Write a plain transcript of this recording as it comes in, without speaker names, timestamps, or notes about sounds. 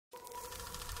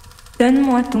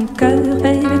Donne-moi ton cœur,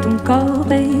 baby, ton corps,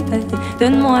 baby.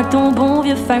 Donne-moi ton bon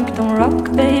vieux funk, ton rock,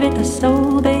 baby, ta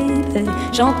soul, baby.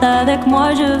 Chante avec moi,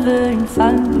 je veux une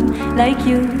femme like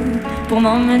you pour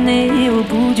m'emmener au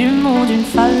bout du monde, une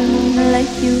femme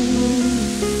like you.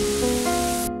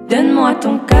 Donne-moi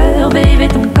ton cœur, baby,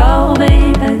 ton corps,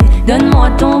 baby.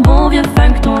 Donne-moi ton bon vieux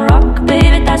funk, ton rock,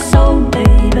 baby, ta soul,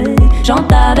 baby.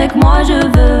 Chante avec moi, je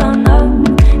veux un homme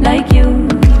like you.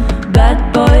 Bad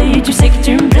boy, tu sais que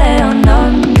tu me plais, un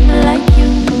homme like you.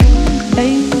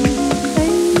 Hey, hey.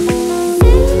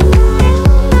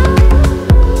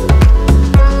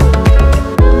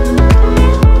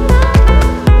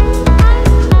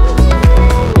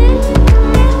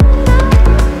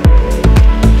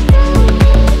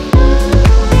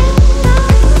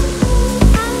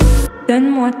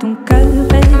 Donne-moi ton cœur,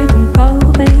 baby, ton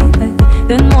corps, baby.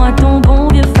 Donne-moi ton bon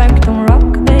vieux funk, ton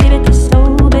rock, baby, ta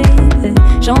soul, baby.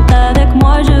 Chante avec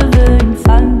moi, je veux une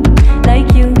femme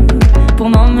like you pour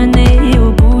m'emmener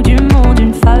au bout du monde,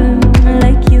 une femme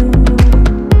like you.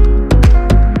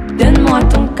 Donne-moi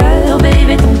ton cœur,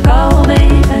 baby, ton corps,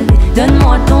 baby.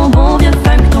 Donne-moi ton bon vieux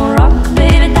funk, ton rock,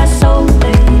 baby, ta soul,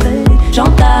 baby.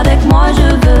 Chante avec moi,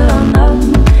 je veux un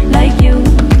homme like you.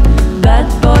 Bad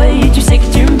boy, tu sais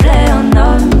que tu me plais, un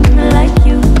homme like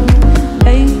you.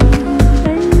 Hey.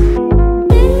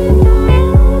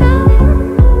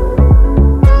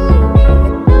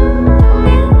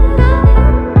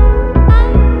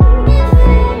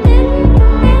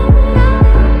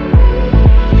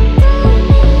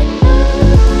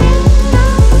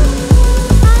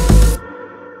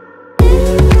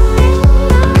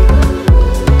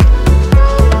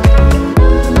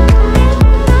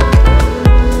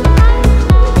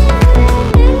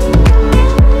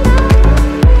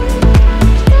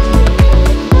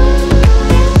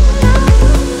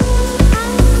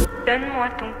 Donne-moi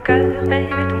ton cœur,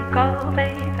 baby, ton corps,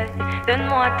 baby.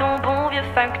 Donne-moi ton bon vieux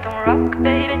funk, ton rock,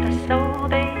 baby, ta soul,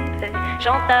 baby.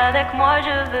 Chante avec moi,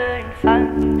 je veux une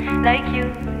femme like you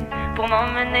pour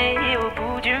m'emmener au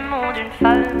bout du monde, une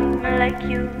femme like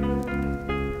you.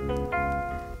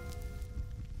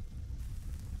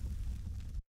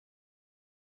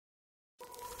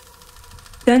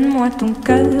 Donne-moi ton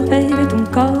cœur, baby, ton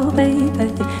corps,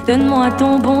 baby. Donne-moi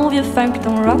ton bon vieux funk,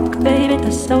 ton rock, baby,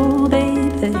 ta soul,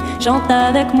 baby. Chante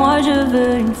avec moi, je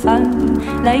veux une femme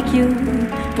like you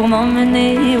pour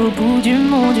m'emmener au bout du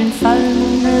monde, une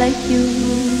femme like you.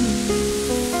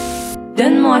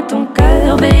 Donne-moi ton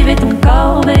cœur, baby, ton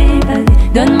corps, baby.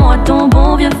 Donne-moi ton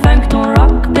bon vieux funk, ton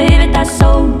rock, baby, ta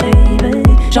soul, baby.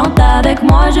 Chante avec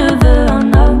moi, je veux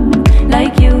un homme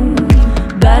like you.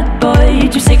 Bad boy,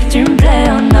 tu sais que tu me plais,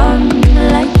 un homme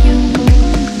like you.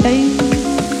 Hey.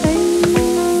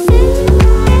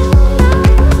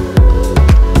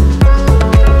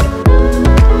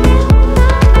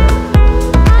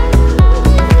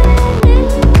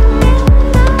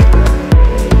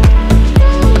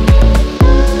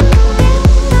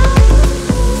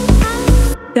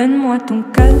 Donne-moi ton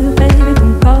cœur, baby,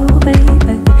 ton corps,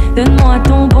 baby. Donne-moi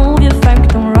ton bon vieux funk,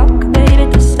 ton rock, baby,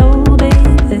 ta soul,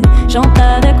 baby. Chante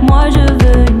avec moi, je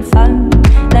veux une femme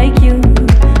like you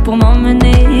pour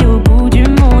m'emmener au bout du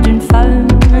monde, une femme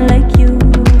like you.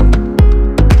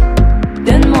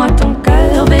 Donne-moi ton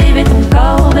cœur, baby, ton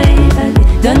corps, baby.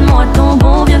 Donne-moi ton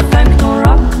bon vieux funk, ton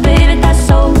rock, baby, ta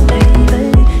soul,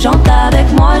 baby. Chante avec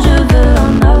moi, je veux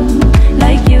un homme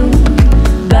like you.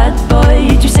 Bad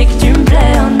boy, tu sais que tu me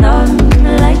plais, un homme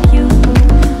like you.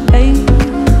 Hey.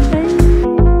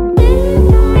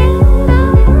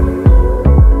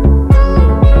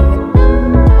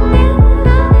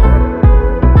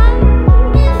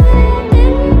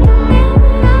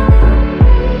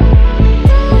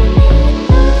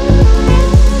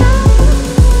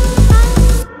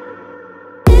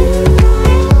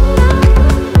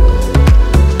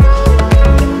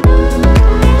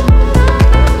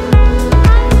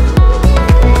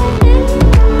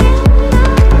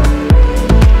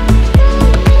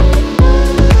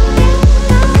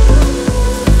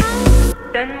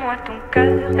 Donne-moi ton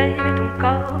cœur, baby, ton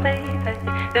corps, baby.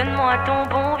 Donne-moi ton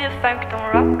bon vieux funk, ton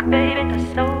rock, baby, ta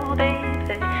soul,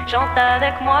 baby. Chante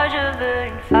avec moi, je veux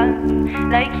une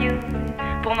femme like you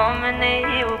pour m'emmener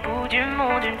au bout du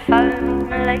monde, une femme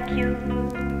like you.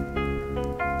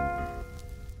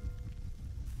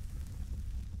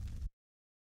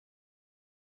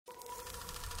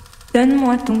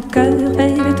 Donne-moi ton cœur,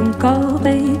 baby, ton corps,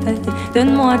 baby.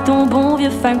 Donne-moi ton bon vieux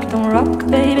funk, ton rock,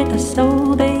 baby, ta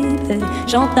soul, baby.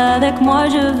 Chante avec moi,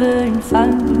 je veux une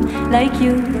femme like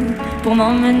you pour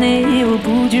m'emmener au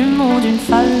bout du monde, une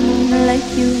femme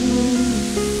like you.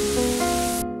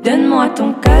 Donne-moi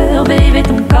ton cœur, baby,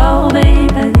 ton corps,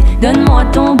 baby. Donne-moi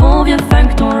ton bon vieux funk,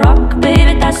 ton rock,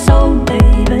 baby, ta soul,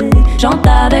 baby. Chante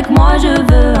avec moi, je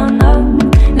veux un homme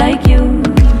like you.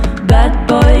 Bad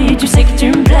boy, tu sais que tu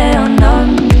me plais, un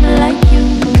homme like you.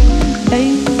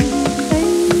 Hey.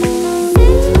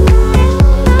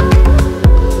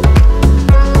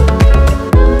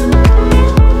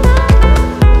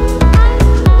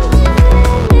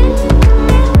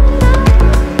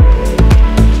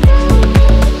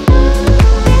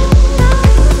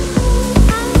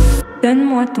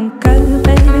 Donne-moi ton cœur,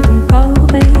 baby, ton corps,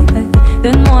 baby.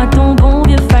 Donne-moi ton bon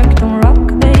vieux funk, ton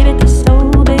rock, baby, ta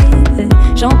soul, baby.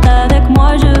 Chante avec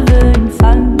moi, je veux une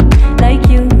femme like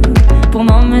you. Pour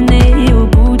m'emmener au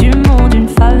bout du monde, une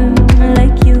femme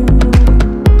like you.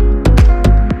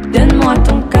 Donne-moi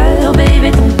ton cœur,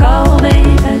 baby, ton corps,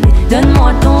 baby.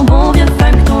 Donne-moi ton bon vieux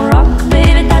funk, ton rock,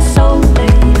 baby, ta soul,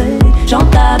 baby.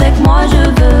 Chante avec moi, je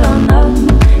veux un homme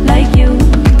like you.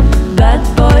 Bad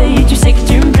boy, tu sais que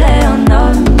tu me plais, un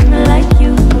homme like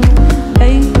you.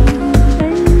 Hey.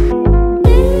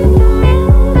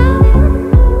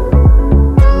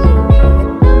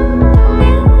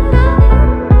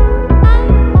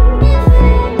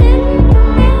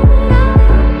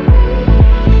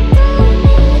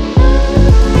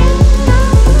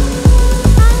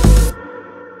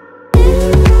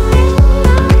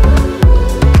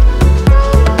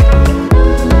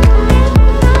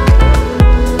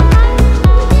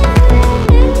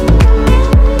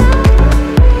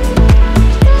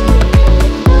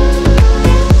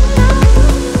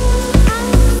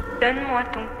 Donne-moi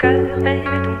ton cœur, baby,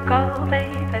 ton corps, baby.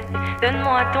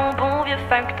 Donne-moi ton bon vieux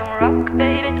funk, ton rock,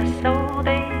 baby, ta soul,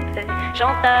 baby.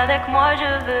 Chante avec moi,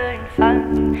 je veux une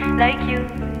femme like you.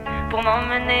 Pour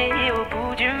m'emmener au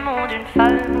bout du monde, une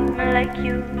femme like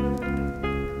you.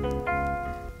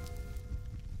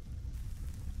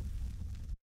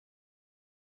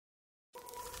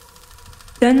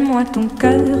 Donne-moi ton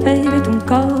cœur, baby, ton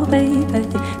corps, baby.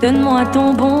 Donne-moi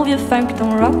ton bon vieux funk,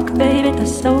 ton rock, baby, ta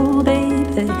soul,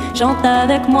 baby. Chante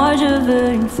avec moi, je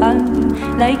veux une femme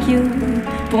like you.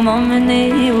 Pour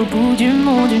m'emmener au bout du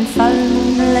monde, une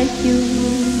femme like you.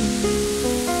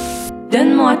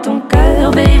 Donne-moi ton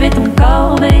cœur, baby, ton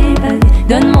corps, baby.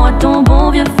 Donne-moi ton bon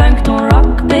vieux funk, ton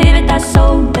rock, baby, ta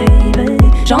soul, baby.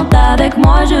 Chante avec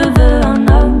moi, je veux un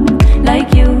homme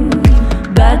like you.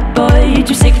 Bad boy,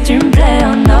 tu sais que tu me plais,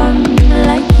 un homme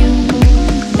like you.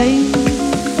 Hey.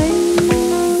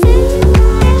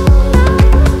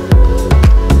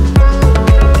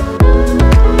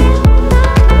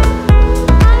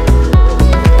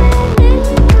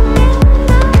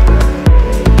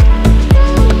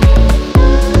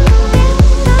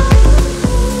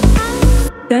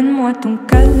 Donne-moi ton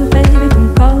cœur, baby, ton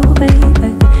corps,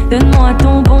 baby. Donne-moi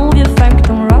ton bon vieux funk,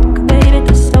 ton rock, baby,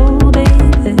 ta soul,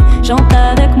 baby. Chante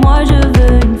avec moi, je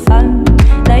veux une femme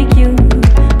like you.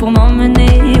 Pour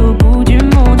m'emmener au bout du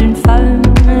monde, une femme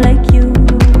like you.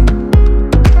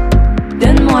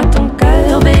 Donne-moi ton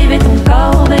cœur, baby, ton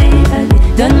corps, baby.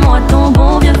 Donne-moi ton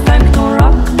bon vieux funk, ton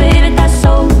rock, baby, ta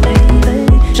soul, baby.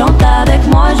 Chante avec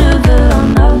moi, je veux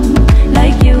un homme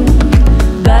like you.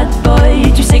 Bad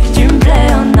boy, tu sais que tu me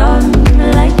plais, un homme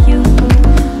like you.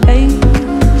 Hey.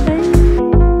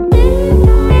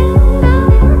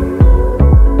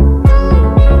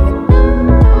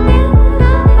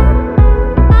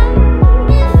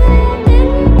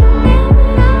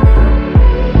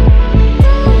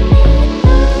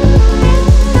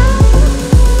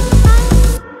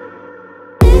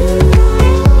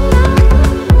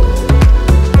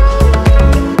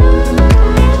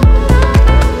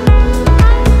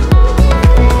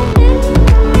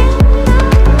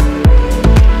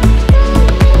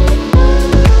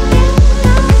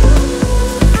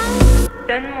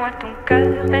 Donne-moi ton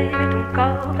cœur, baby, ton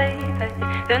corps, baby.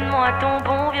 Donne-moi ton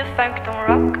bon vieux funk, ton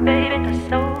rock, baby, ta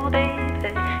soul,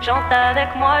 baby. Chante avec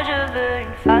moi, je veux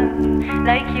une femme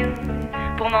like you.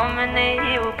 Pour m'emmener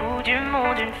au bout du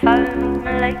monde, une femme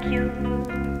like you.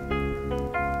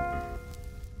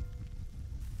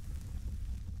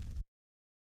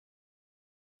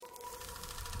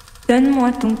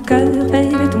 Donne-moi ton cœur,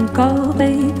 baby, ton corps,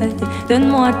 baby.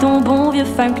 Donne-moi ton bon vieux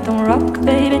funk, ton rock,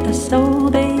 baby, ta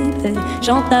soul, baby.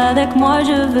 Chante avec moi,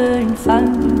 je veux une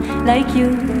femme like you.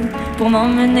 Pour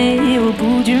m'emmener au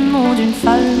bout du monde, une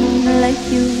femme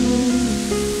like you.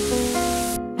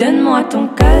 Donne-moi ton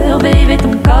cœur, baby,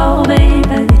 ton corps,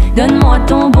 baby. Donne-moi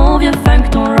ton bon vieux funk,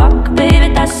 ton rock,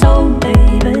 baby, ta soul,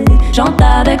 baby. Chante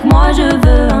avec moi, je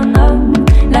veux un homme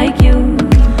like you.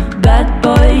 Bad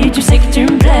boy, tu sais que tu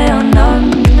me plais, un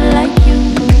homme like you.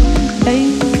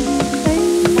 Hey.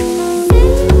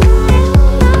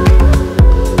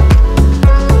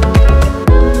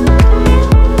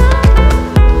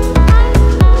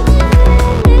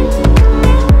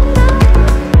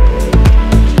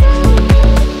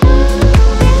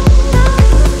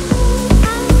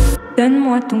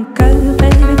 ton cœur,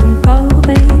 baby, ton corps,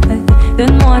 baby.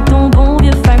 Donne-moi ton bon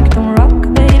vieux funk, ton rock,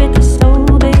 baby, ta soul,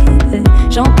 baby.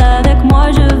 Chante avec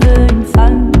moi, je veux une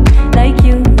femme like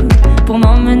you pour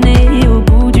m'emmener au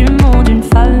bout du monde, une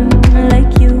femme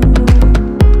like you.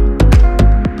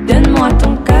 Donne-moi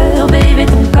ton cœur, baby,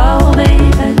 ton corps,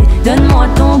 baby. Donne-moi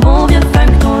ton bon vieux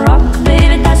funk, ton rock,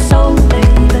 baby, ta soul,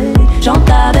 baby. Chante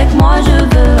avec moi, je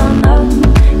veux un homme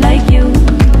like you.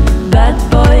 Bad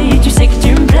boy, tu sais que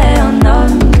tu me plais, un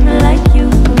homme like you.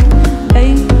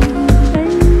 Hey.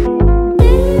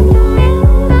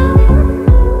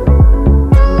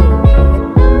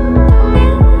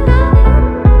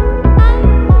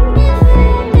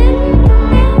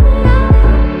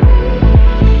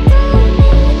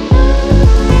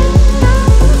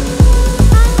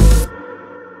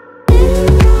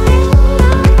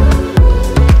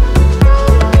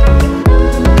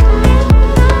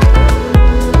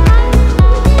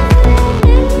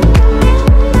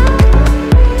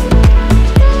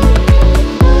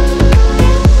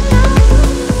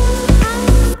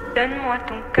 Donne-moi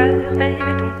ton cœur,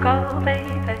 baby, ton corps,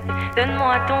 baby.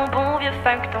 Donne-moi ton bon vieux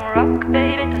funk, ton rock,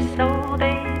 baby, ta soul,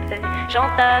 baby.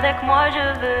 Chante avec moi, je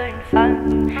veux une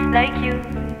femme like you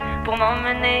pour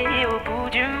m'emmener au bout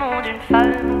du monde, une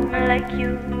femme like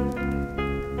you.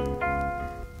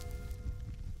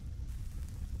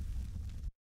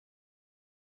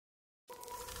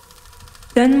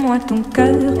 Donne-moi ton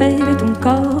cœur, baby, ton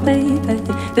corps, baby.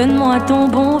 Donne-moi ton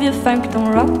bon vieux funk, ton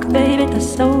rock, baby, ta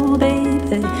soul,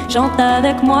 baby. Chante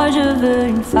avec moi, je veux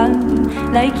une femme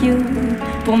like you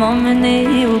pour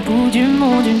m'emmener au bout du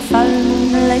monde, une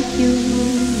femme like you.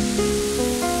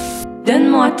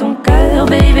 Donne-moi ton cœur,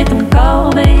 baby, ton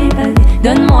corps, baby.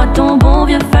 Donne-moi ton bon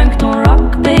vieux funk, ton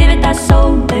rock, baby, ta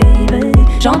soul, baby.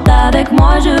 Chante avec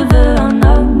moi, je veux un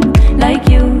homme like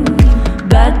you.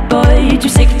 Bad boy, tu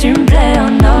sais que tu me plais,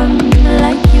 un homme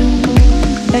like you.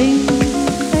 Hey.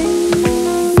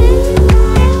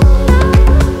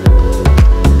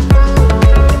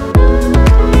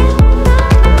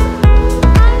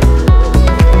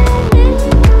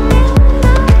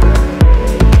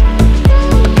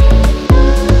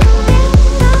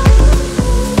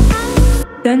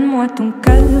 Donne-moi ton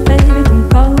cœur, baby, ton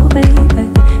corps, baby.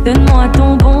 Donne-moi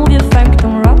ton bon vieux funk,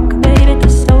 ton rock, baby, ta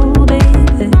soul,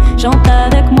 baby. Chante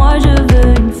avec moi, je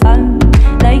veux une femme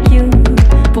like you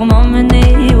pour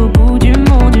m'emmener au bout du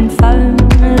monde, une femme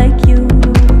like you.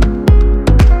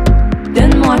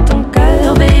 Donne-moi ton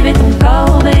cœur, baby, ton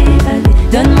corps, baby.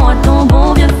 Donne-moi ton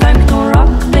bon vieux funk, ton rock,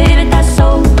 baby, ta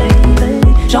soul, baby.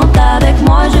 Chante avec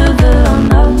moi, je veux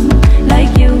un homme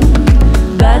like you.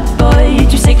 Bad boy,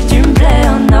 tu sais que tu me plais,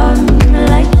 un homme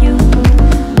like you.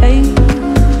 Hey.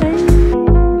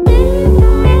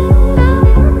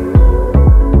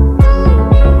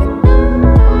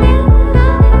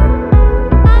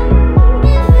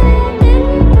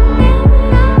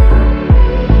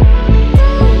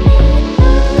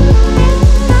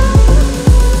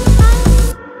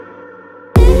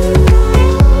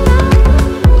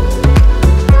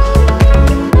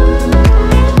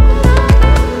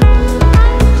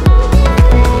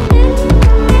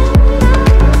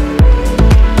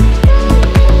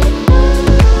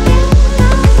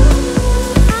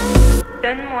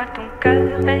 Donne-moi ton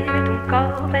cœur, baby, ton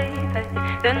corps, baby.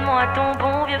 Donne-moi ton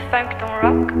bon vieux funk, ton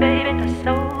rock, baby, ta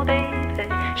soul, baby.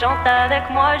 Chante avec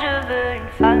moi, je veux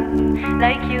une femme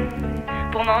like you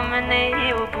pour m'emmener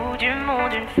au bout du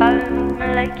monde, une femme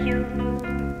like you.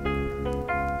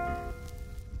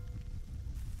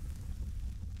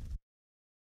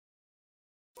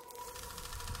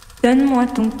 Donne-moi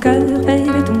ton cœur,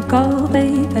 baby, ton corps,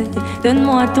 baby.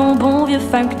 Donne-moi ton bon vieux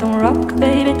funk, ton rock,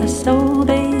 baby, ta soul,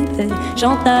 baby.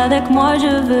 Chante avec moi,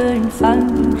 je veux une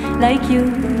femme like you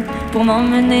pour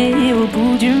m'emmener au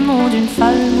bout du monde, une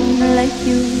femme like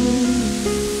you.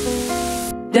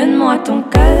 Donne-moi ton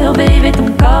cœur, baby, ton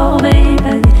corps,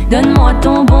 baby. Donne-moi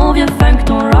ton bon vieux funk,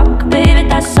 ton rock, baby,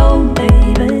 ta soul,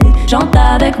 baby. Chante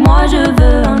avec moi, je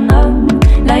veux un homme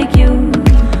like you.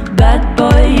 Bad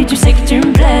boy, tu sais que tu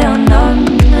me plais, un homme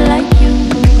like you.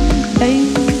 Hey.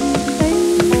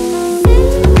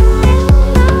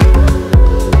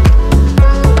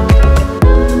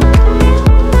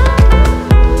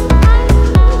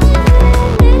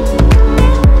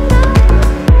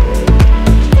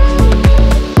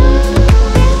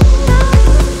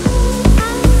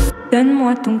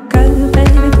 Donne-moi ton cœur,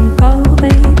 baby, ton corps,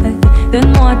 baby.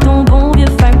 Donne-moi ton bon vieux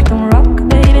funk, ton rock,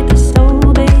 baby, ta soul,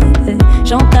 baby.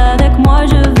 Chante avec moi,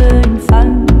 je veux une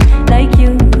femme like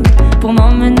you pour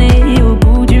m'emmener au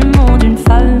bout du monde, une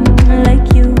femme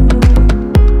like you.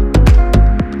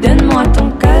 Donne-moi ton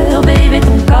cœur, baby,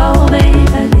 ton corps,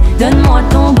 baby. Donne-moi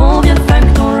ton bon vieux funk,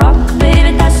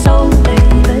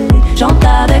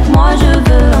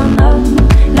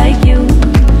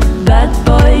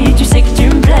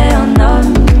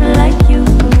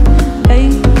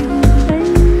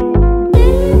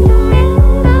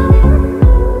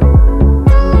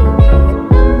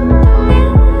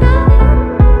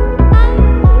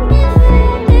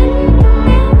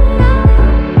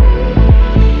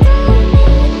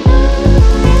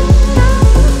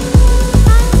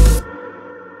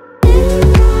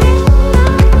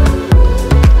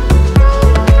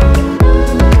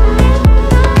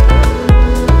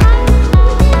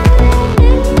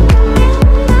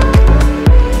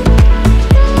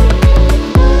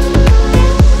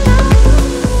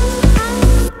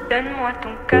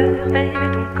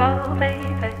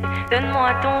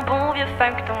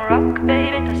 rock,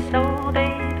 baby, ta soul,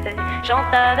 baby.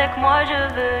 Chante avec moi,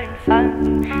 je veux une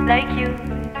femme like you.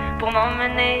 Pour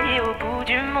m'emmener au bout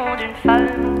du monde, une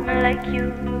femme like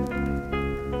you.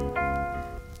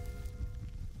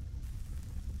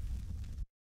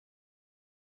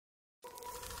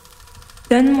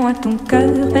 Donne-moi ton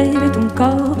cœur, baby, ton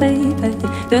corps, baby.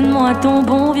 Donne-moi ton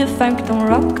bon vieux funk, ton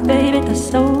rock, baby, ta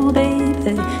soul,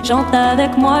 baby. Chante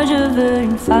avec moi, je veux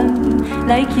une femme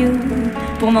like you.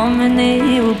 Pour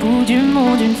m'emmener au bout du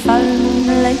monde, une femme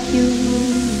like you.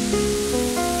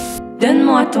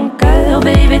 Donne-moi ton cœur,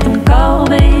 baby, ton corps,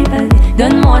 baby.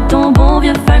 Donne-moi ton bon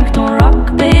vieux funk, ton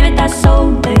rock, baby, ta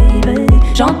soul, baby.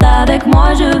 Chante avec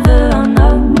moi, je veux un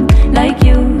homme like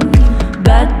you.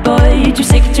 Bad boy, tu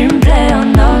sais que tu me plais,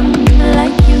 un homme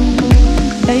like you.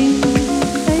 Hey,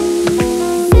 hey.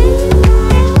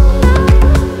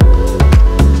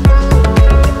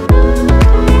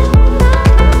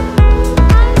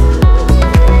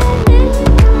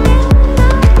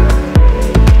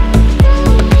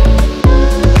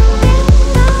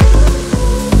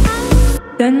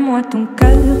 Donne-moi ton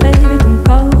cœur, baby, ton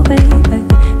corps, baby.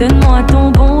 Donne-moi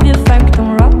ton bon vieux funk,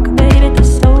 ton rock, baby, ta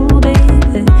soul,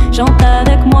 baby. Chante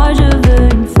avec moi, je veux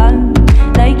une femme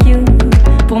like you.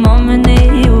 Pour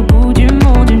m'emmener au bout du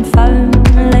monde, une femme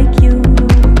like you.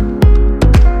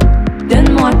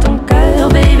 Donne-moi ton cœur,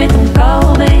 baby, ton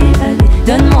corps, baby.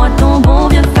 Donne-moi ton bon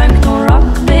vieux funk, ton rock,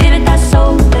 baby, ta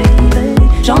soul, baby.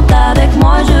 Chante avec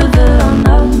moi, je veux un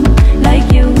homme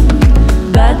like you.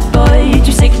 Bad boy,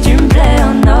 tu sais que tu me plais,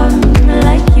 un homme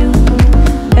like you.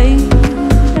 Hey.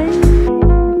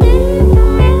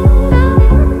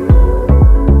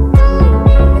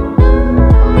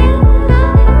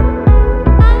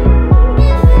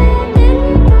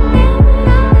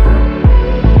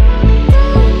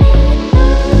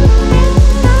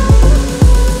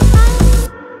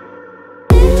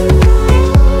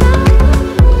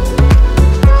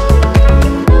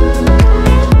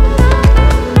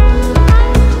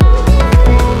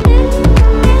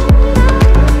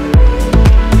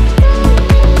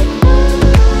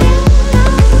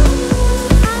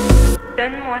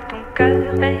 Donne-moi ton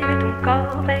cœur, baby, ton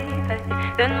corps, baby.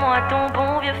 Donne-moi ton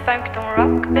bon vieux funk, ton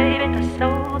rock, baby, ta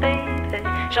soul, baby.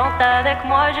 Chante avec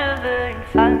moi, je veux une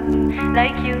femme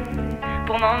like you.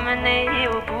 Pour m'emmener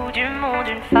au bout du monde,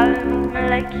 une femme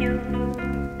like you.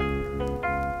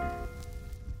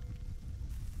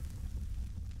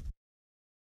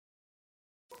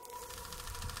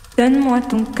 Donne-moi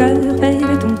ton cœur,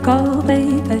 baby, ton corps,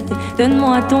 baby.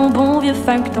 Donne-moi ton bon vieux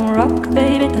funk, ton rock,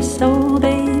 baby, ta soul,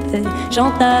 baby.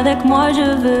 Chante avec moi,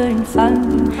 je veux une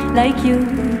femme like you.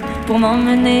 Pour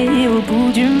m'emmener au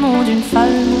bout du monde, une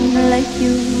femme like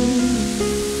you.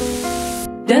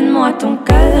 Donne-moi ton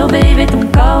cœur, baby, ton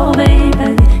corps,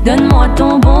 baby. Donne-moi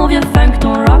ton bon vieux funk,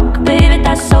 ton rock, baby,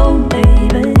 ta soul,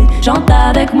 baby. Chante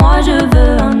avec moi, je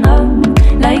veux un homme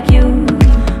like you.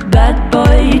 Bad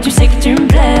boy, tu sais que tu me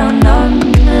plais, un homme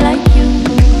like you.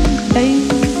 Hey,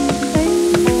 hey.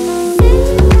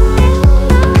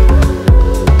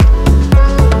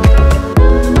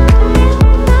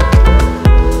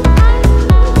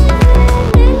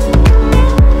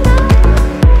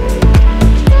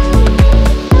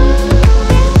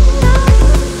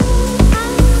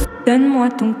 Donne-moi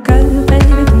ton cœur,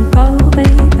 baby, ton corps,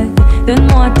 baby.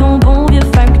 Donne-moi ton bon vieux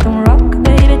funk, ton rock,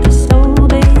 baby, ta soul,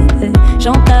 baby.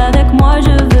 Chante avec moi,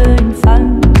 je veux une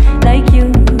femme like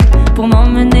you. Pour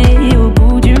m'emmener au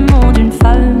bout du monde, une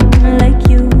femme like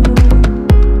you.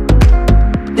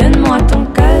 Donne-moi ton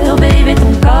cœur, baby,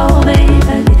 ton corps,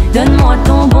 baby. Donne-moi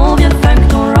ton bon vieux funk,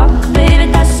 ton rock,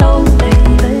 baby, ta soul,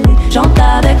 baby. Chante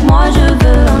avec moi, je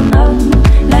veux un homme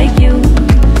like you.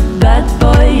 Bad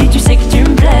boy, tu sais que tu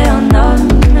me plais, un homme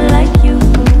like you.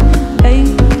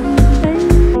 Hey.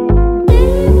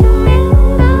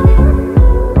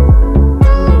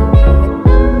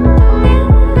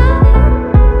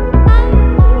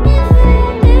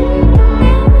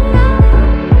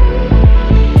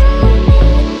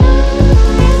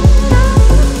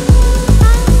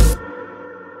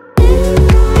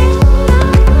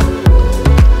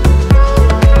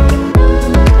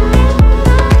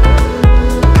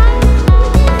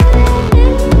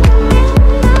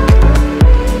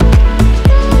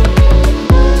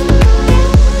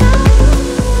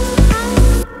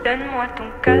 Donne-moi ton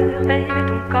cœur, baby,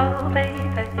 ton corps, baby.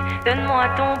 Donne-moi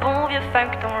ton bon vieux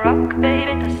funk, ton rock,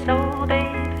 baby, ta soul,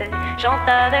 baby. Chante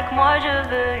avec moi, je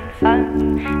veux une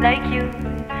femme like you.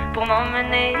 Pour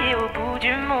m'emmener au bout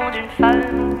du monde, une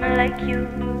femme like you.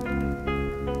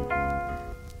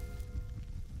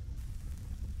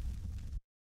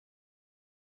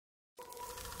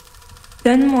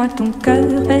 Donne-moi ton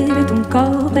cœur, baby, ton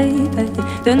corps, baby.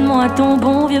 Donne-moi ton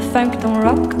bon vieux funk, ton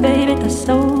rock, baby, ta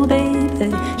soul,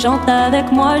 baby. Chante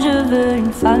avec moi, je veux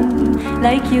une femme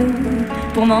like you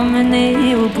pour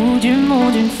m'emmener au bout du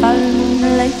monde, une femme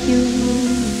like you.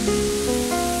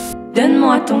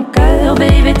 Donne-moi ton cœur,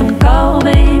 baby, ton corps,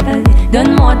 baby.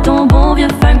 Donne-moi ton bon vieux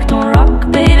funk, ton rock,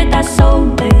 baby, ta soul,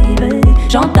 baby.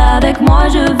 Chante avec moi,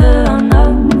 je veux un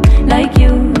homme like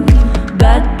you.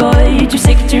 Bad boy, tu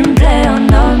sais que tu me plais, un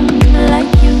homme like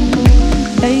you.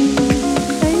 Hey.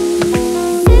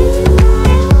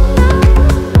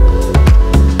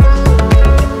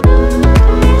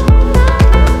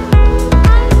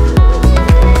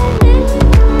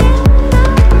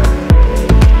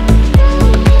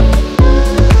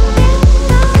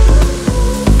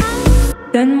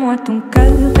 Donne-moi ton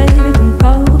cœur, baby, ton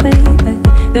corps, baby.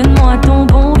 Donne-moi ton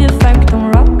bon vieux funk,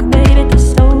 ton rock, baby, ta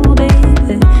soul,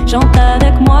 baby. Chante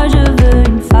avec moi, je veux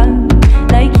une femme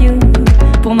like you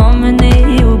pour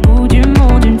m'emmener au bout du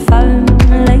monde, une femme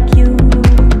like you.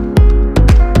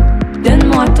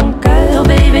 Donne-moi ton cœur,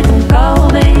 baby, ton corps,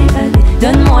 baby.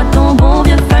 Donne-moi ton bon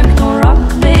vieux funk, ton rock,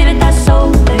 baby, ta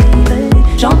soul, baby.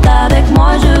 Chante avec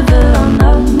moi, je veux un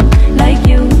homme like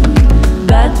you.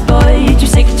 Bad boy, tu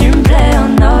sais que tu me plais,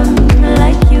 un homme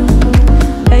like you.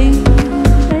 Hey.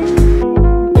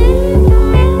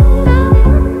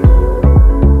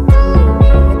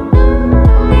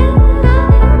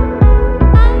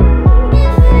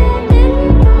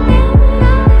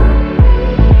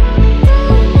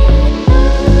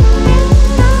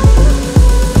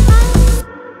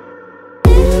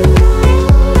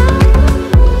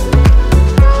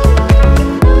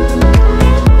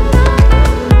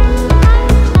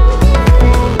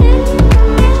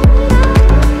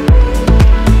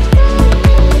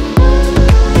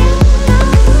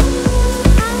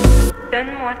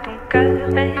 Donne-moi ton cœur,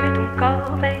 baby, ton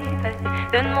corps, baby.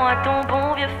 Donne-moi ton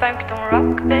bon vieux funk, ton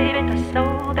rock, baby, ta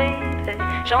soul, baby.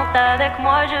 Chante avec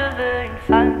moi, je veux une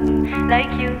femme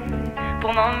like you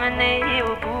pour m'emmener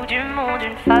au bout du monde,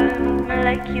 une femme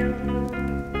like you.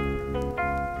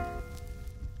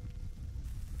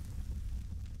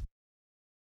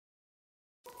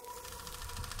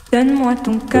 Donne-moi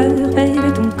ton cœur,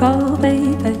 baby, ton corps,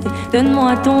 baby.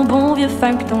 Donne-moi ton bon vieux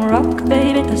funk, ton rock,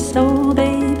 baby, ta soul,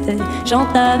 baby.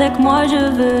 Chante avec moi,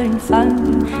 je veux une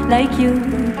femme like you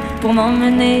pour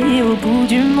m'emmener au bout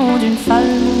du monde, une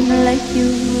femme like you.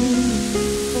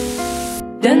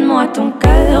 Donne-moi ton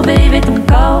cœur, baby, ton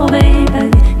corps,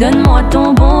 baby. Donne-moi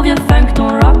ton bon vieux funk, ton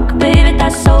rock, baby, ta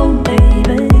soul,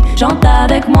 baby. Chante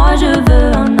avec moi, je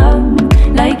veux un homme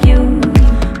like you.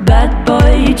 Bad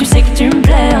boy, tu sais que tu me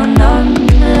plais, un homme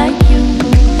like you.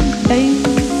 Hey.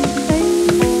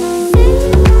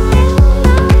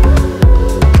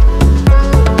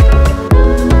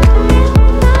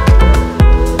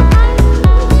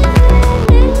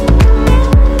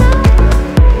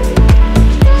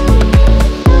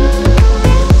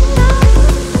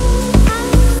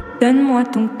 Donne-moi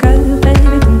ton cœur,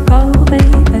 baby, ton corps,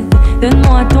 baby.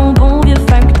 Donne-moi ton bon vieux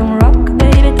funk, ton rock,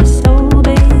 baby, ta soul,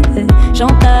 baby.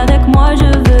 Chante avec moi, je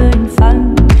veux une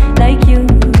femme like you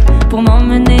pour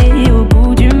m'emmener au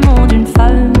bout du monde, une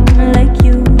femme like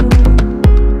you.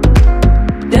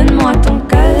 Donne-moi ton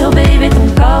cœur, baby,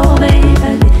 ton corps,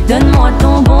 baby. Donne-moi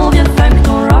ton bon vieux funk,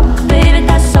 ton rock, baby,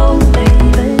 ta soul,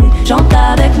 baby. Chante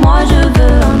avec moi, je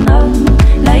veux un homme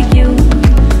like you.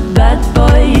 Bad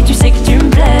boy, tu sais que tu me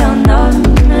plais, un homme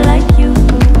like you.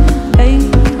 Hey.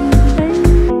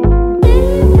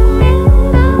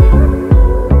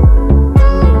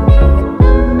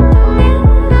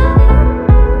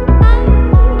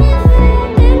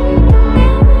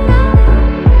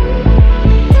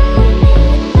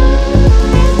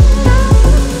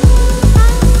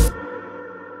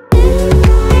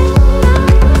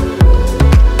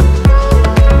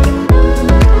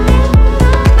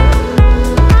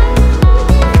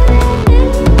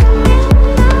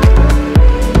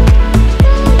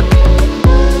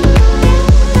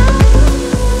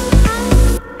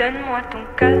 Donne-moi ton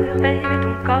cœur, baby,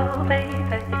 ton corps,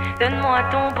 baby. Donne-moi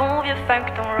ton bon vieux funk,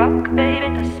 ton rock, baby,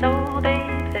 ta soul,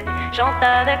 baby. Chante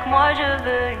avec moi, je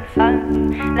veux une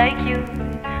femme like you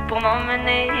pour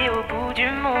m'emmener au bout du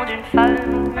monde, une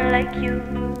femme like you.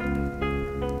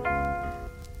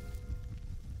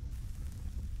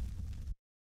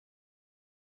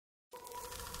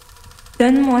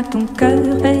 Donne-moi ton cœur,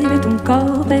 baby, ton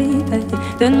corps, baby.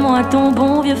 Donne-moi ton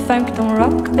bon vieux funk, ton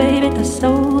rock, baby, ta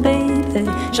soul, baby.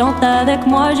 Chante avec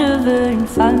moi, je veux une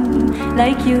femme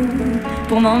like you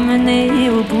pour m'emmener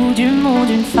au bout du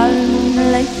monde, une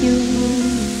femme like you.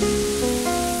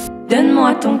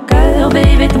 Donne-moi ton cœur,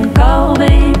 baby, ton corps,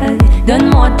 baby.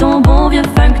 Donne-moi ton bon vieux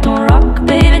funk, ton rock,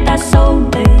 baby, ta soul,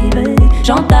 baby.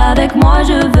 Chante avec moi,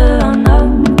 je veux un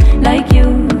homme like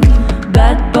you.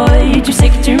 Bad boy, tu sais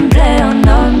que tu me plais, un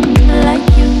homme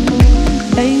like you.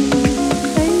 Hey.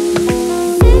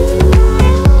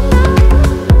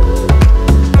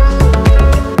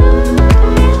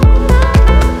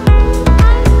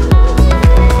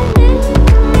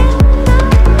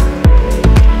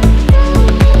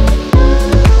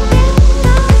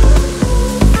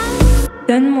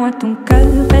 Donne-moi ton cœur,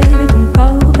 baby, ton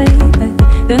corps, baby.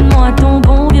 Donne-moi ton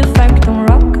bon vieux funk, ton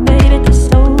rock, baby, ta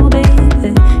soul,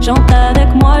 baby. Chante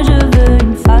avec moi, je veux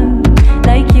une femme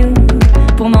like you.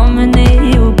 Pour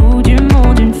m'emmener au bout du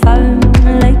monde, une femme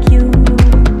like you.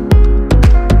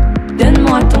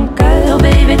 Donne-moi ton cœur,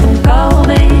 baby, ton corps,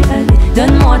 baby.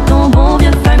 Donne-moi ton bon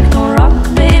vieux funk, ton rock,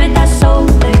 baby, ta soul,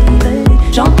 baby.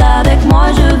 Chante avec moi,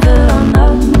 je veux un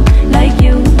homme like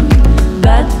you.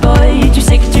 Bad boy, tu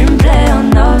sais que tu me plais,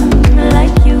 un homme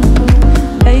like you.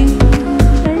 Hey.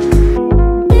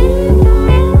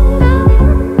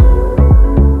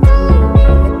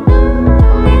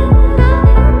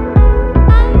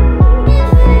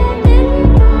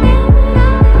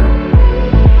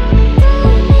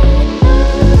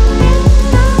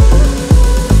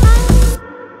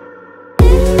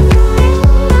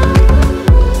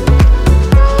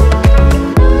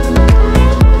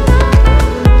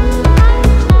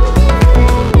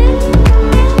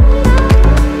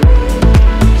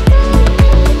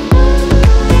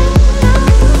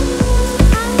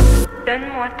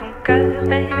 Donne-moi ton cœur,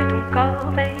 baby, ton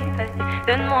corps, baby.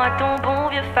 Donne-moi ton bon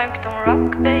vieux funk, ton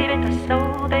rock, baby, ta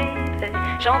soul, baby.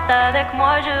 Chante avec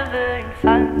moi, je veux une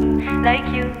femme like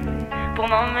you. Pour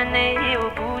m'emmener au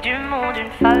bout du monde,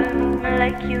 une femme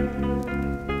like you.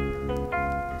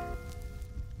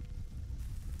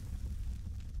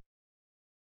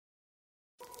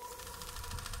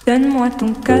 Donne-moi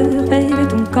ton cœur, baby,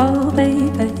 ton corps,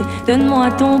 baby.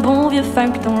 Donne-moi ton bon vieux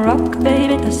funk, ton rock,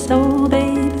 baby, ta soul,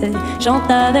 baby. Chante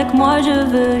avec moi, je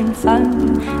veux une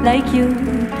femme like you.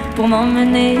 Pour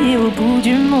m'emmener au bout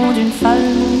du monde, une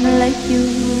femme like you.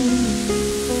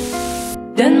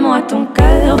 Donne-moi ton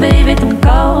cœur, baby, ton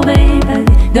corps, baby.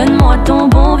 Donne-moi ton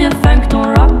bon vieux funk, ton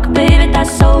rock, baby, ta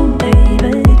soul,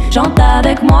 baby. Chante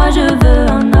avec moi, je veux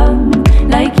un homme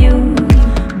like you.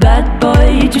 Bad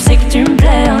boy, tu sais que tu me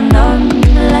plais, un homme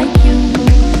like you.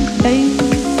 Hey.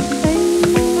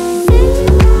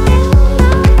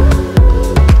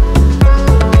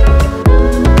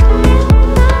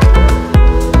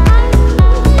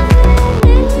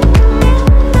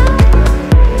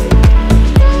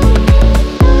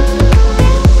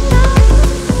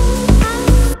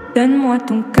 Donne-moi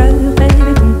ton cœur,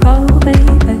 baby, ton corps,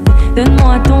 baby.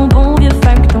 Donne-moi ton bon vieux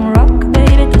funk, ton rock,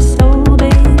 baby, ta soul,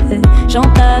 baby.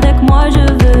 Chante avec moi, je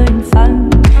veux une femme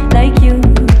like you.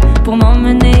 Pour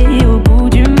m'emmener au bout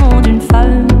du monde, une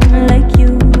femme like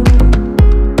you.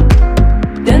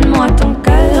 Donne-moi ton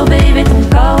cœur, baby, ton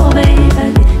corps,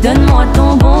 baby. Donne-moi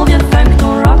ton bon vieux funk,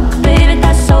 ton rock, baby,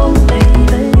 ta soul,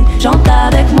 baby. Chante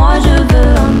avec moi, je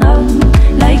veux un homme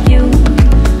like you.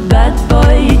 Bad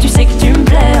boy, tu sais que tu me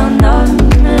plais, un homme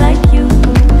like you.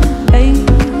 Hey.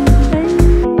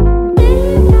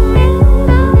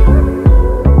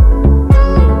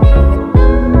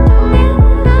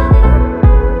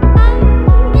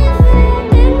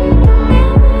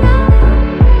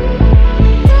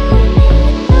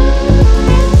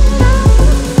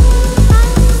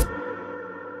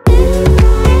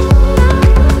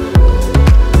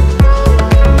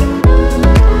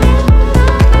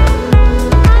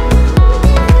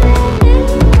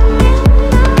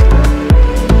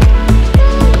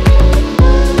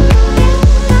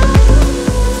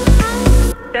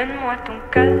 Donne-moi ton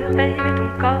cœur, baby, ton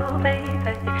corps, baby.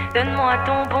 Donne-moi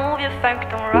ton bon vieux funk,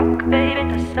 ton rock, baby,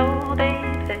 ta soul,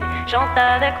 baby. Chante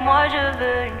avec moi, je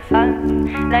veux une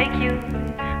femme like you.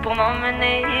 Pour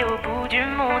m'emmener au bout du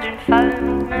monde, une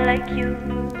femme like you.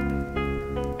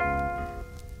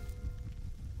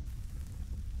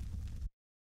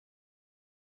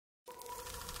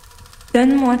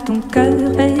 Donne-moi ton cœur,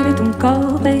 baby, ton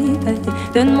corps, baby.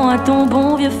 Donne-moi ton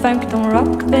bon vieux funk, ton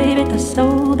rock, baby, ta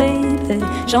soul, baby.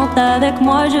 Chante avec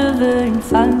moi, je veux une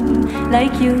femme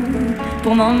like you.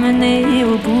 Pour m'emmener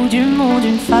au bout du monde,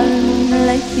 une femme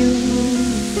like you.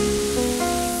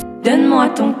 Donne-moi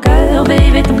ton cœur,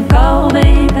 baby, ton corps,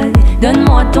 baby.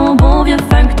 Donne-moi ton bon vieux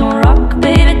funk, ton rock,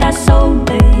 baby, ta soul,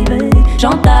 baby.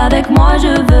 Chante avec moi, je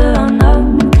veux un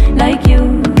homme like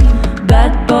you.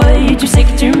 Bad boy, tu sais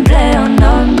que tu me plais, un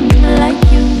homme like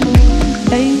you.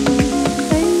 Hey.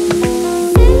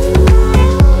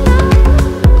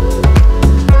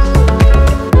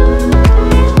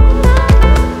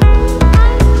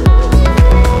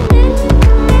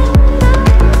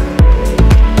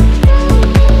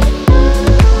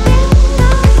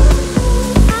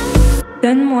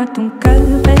 Donne-moi ton cœur,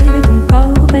 baby, ton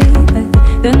corps, baby.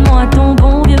 Donne-moi ton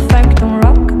bon vieux funk, ton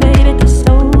rock, baby, ta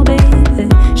soul, baby.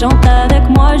 Chante avec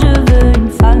moi, je veux une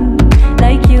femme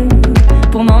like you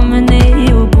pour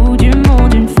m'emmener au bout du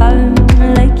monde, une femme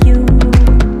like you.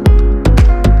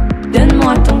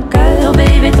 Donne-moi ton cœur,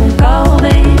 baby, ton corps,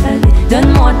 baby.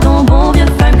 Donne-moi ton bon vieux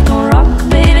funk, ton rock,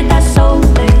 baby, ta soul,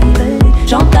 baby.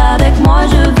 Chante avec moi,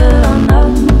 je veux un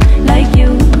homme like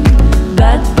you.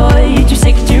 Bad boy, tu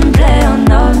sais que tu me plais,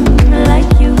 un homme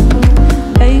like you.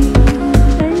 Hey.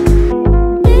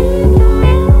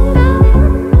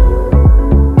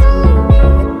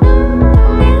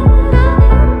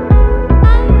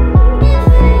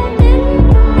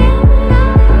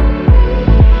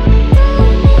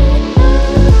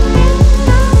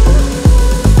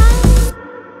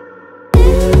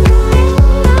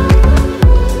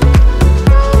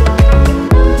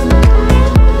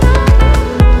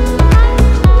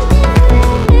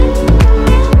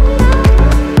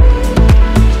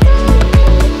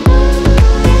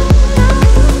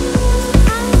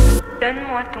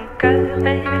 Donne-moi ton cœur,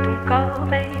 baby, ton corps,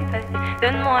 baby.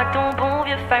 Donne-moi ton bon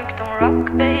vieux funk, ton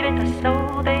rock, baby, ta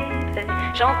soul, baby.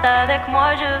 Chante avec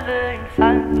moi, je veux une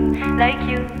femme like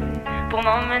you pour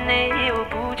m'emmener au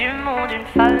bout du monde, une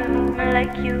femme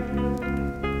like you.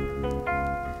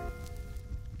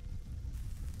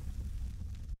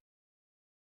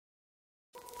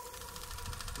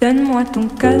 Donne-moi ton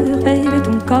cœur, baby,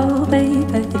 ton corps,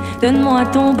 baby. Donne-moi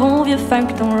ton bon vieux funk,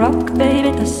 ton rock,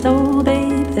 baby, ta soul,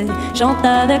 baby. Chante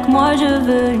avec moi, je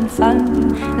veux une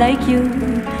femme like you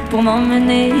pour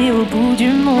m'emmener au bout du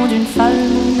monde, une femme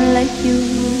like you.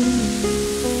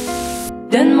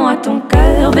 Donne-moi ton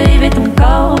cœur, baby, ton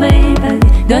corps, baby.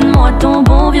 Donne-moi ton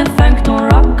bon vieux funk, ton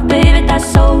rock, baby, ta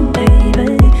soul,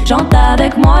 baby. Chante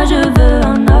avec moi, je veux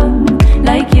un homme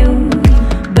like you.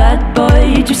 Bad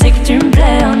boy, tu sais que tu me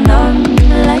plais, un homme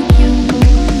like you.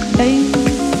 Hey.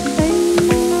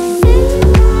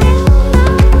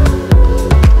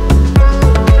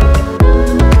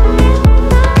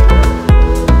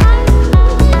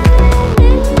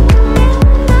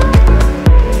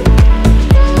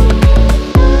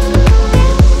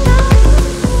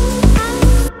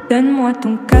 Donne-moi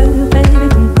ton cœur, baby,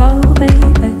 ton corps,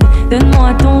 baby.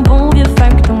 Donne-moi ton bon vieux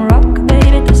funk, ton rock,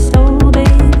 baby, ta soul,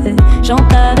 baby.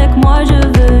 Chante avec moi, je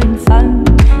veux une femme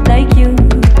like you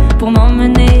pour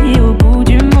m'emmener au bout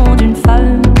du monde, une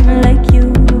femme like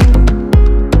you.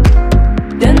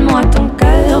 Donne-moi ton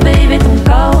cœur, baby, ton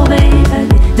corps, baby.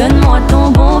 Donne-moi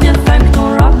ton bon vieux funk, ton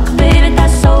rock, baby, ta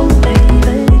soul,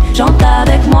 baby. Chante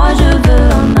avec moi, je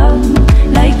veux un homme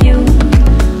like you.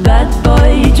 Bad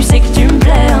boy, tu sais que tu me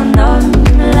plais, un homme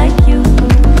like you.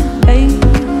 Hey.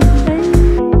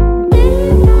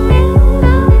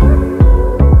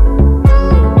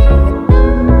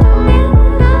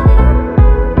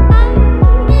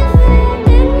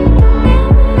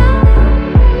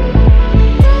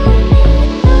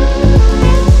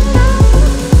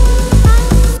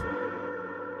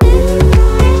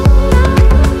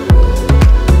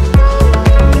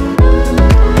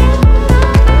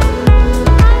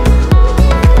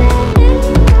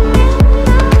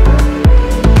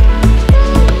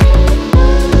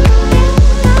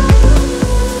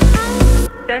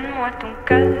 Donne-moi ton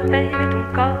cœur, baby, ton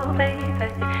corps, baby.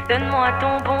 Donne-moi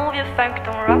ton bon vieux funk,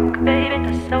 ton rock, baby,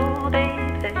 ta soul,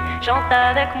 baby. Chante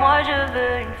avec moi, je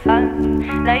veux une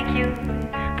femme like you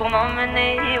pour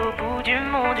m'emmener au bout du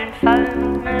monde, une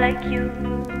femme like you.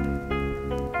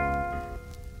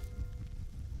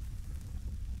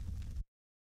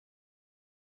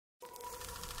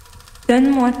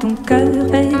 Donne-moi ton cœur,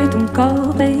 baby, ton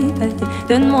corps, baby.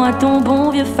 Donne-moi ton bon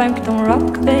vieux funk, ton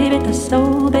rock, baby, ta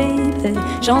soul, baby.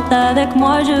 Chante avec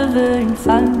moi, je veux une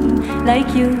femme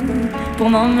like you pour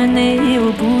m'emmener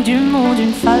au bout du monde,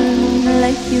 une femme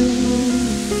like you.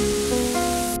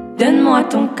 Donne-moi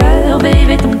ton cœur,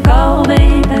 baby, ton corps,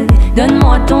 baby.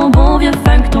 Donne-moi ton bon vieux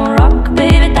funk, ton rock,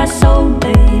 baby, ta soul,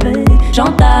 baby.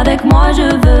 Chante avec moi,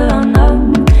 je veux un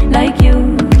homme like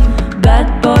you. Bad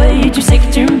boy, tu sais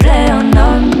que tu me plais, un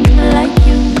homme like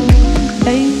you.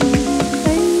 Hey.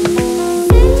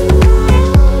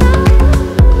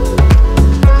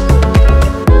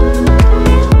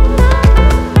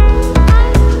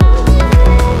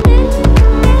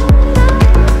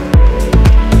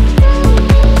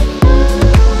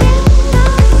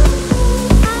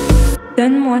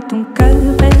 Donne-moi ton cœur,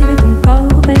 baby, ton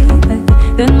corps, baby.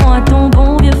 Donne-moi ton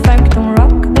bon vieux funk, ton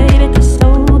rock, baby, ta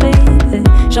soul, baby.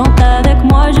 Chante avec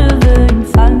moi, je veux une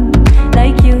femme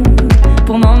like you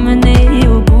pour m'emmener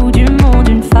au bout du monde,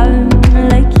 une femme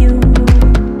like you.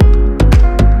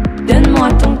 Donne-moi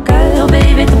ton cœur,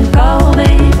 baby, ton corps,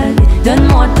 baby.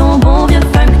 Donne-moi ton bon vieux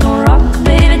funk,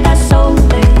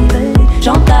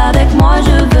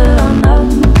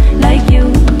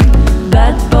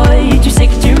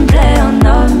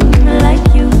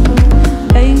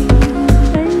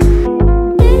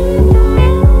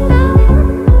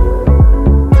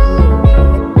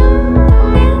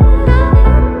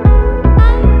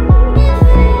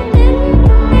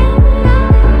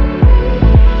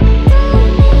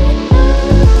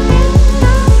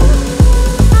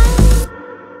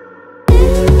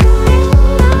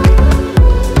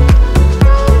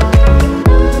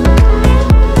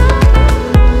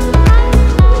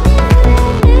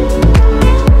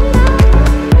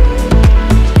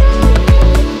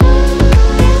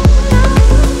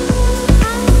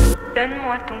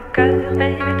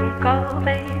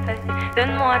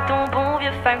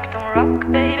 rock,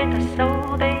 baby, ta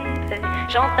soul, baby.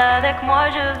 Chante avec moi,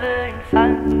 je veux une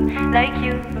femme like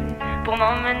you. Pour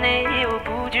m'emmener au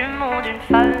bout du monde, une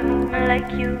femme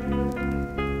like you.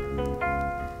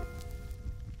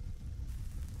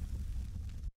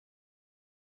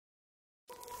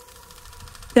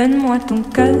 Donne-moi ton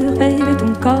cœur, baby,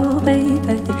 ton corps,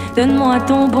 baby. Donne-moi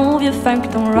ton bon vieux funk,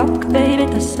 ton rock, baby,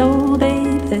 ta soul,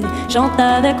 baby. Chante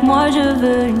avec moi, je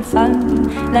veux une femme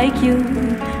like you.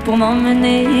 Pour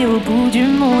m'emmener au bout du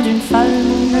monde, une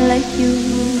femme like you.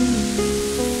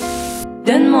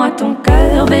 Donne-moi ton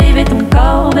cœur, baby, ton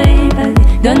corps, baby.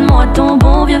 Donne-moi ton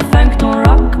bon vieux funk, ton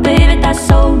rock, baby, ta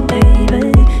soul,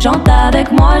 baby. Chante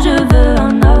avec moi, je veux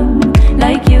un homme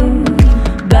like you.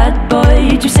 Bad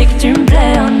boy, tu sais que tu me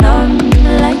plais, un homme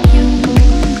like you.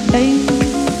 Hey.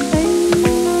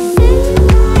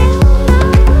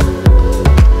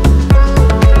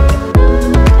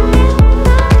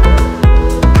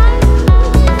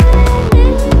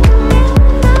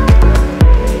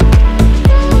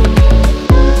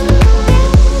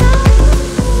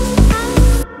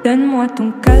 Donne-moi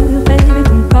ton cœur, baby,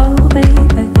 ton corps,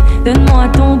 baby. Donne-moi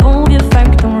ton bon vieux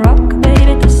funk, ton rock,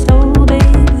 baby, ta soul,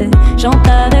 baby. Chante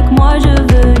avec moi, je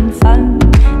veux une femme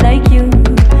like you.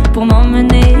 Pour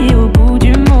m'emmener au bout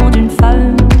du monde, une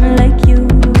femme like you.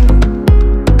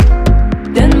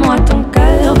 Donne-moi ton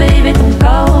cœur, baby, ton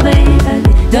corps, baby.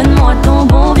 Donne-moi ton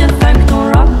bon vieux funk,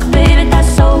 ton rock, baby, ta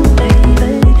soul,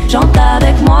 baby. Chante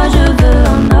avec moi, je veux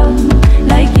un homme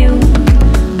like you.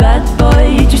 Bad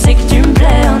boy, tu sais que tu me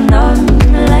plais, un homme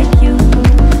like you.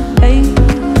 Hey.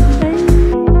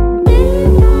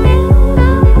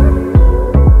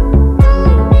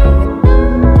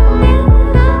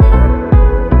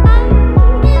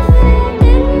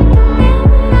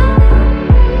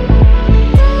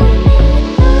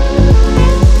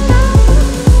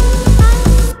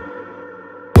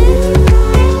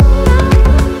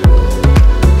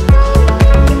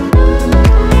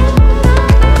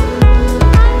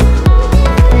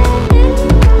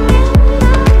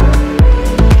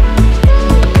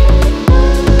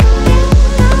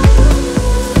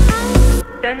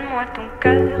 Donne-moi ton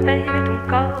cœur, baby, ton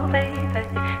corps, baby.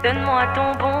 Donne-moi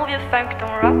ton bon vieux funk,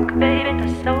 ton rock, baby, ta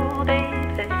soul,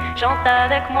 baby. Chante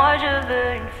avec moi, je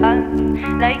veux une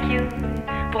femme like you.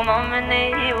 Pour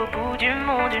m'emmener au bout du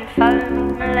monde, une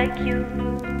femme like you.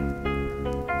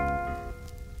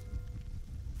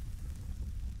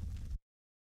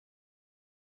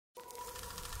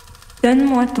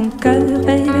 Donne-moi ton cœur,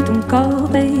 baby, ton corps,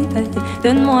 baby.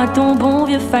 Donne-moi ton bon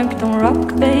vieux funk, ton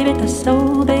rock, baby, ta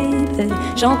soul, baby.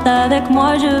 Chante avec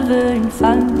moi, je veux une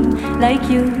femme like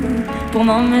you. Pour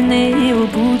m'emmener au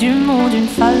bout du monde, une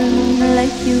femme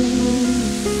like you.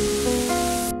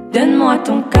 Donne-moi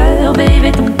ton cœur,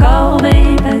 baby, ton corps,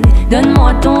 baby.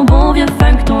 Donne-moi ton bon vieux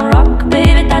funk, ton rock,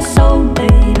 baby, ta soul,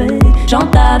 baby.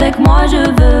 Chante avec moi, je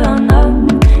veux un homme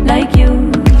like you.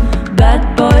 Bad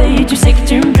boy, tu sais que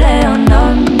tu me plais, un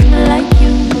homme like you.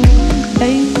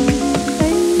 Hey.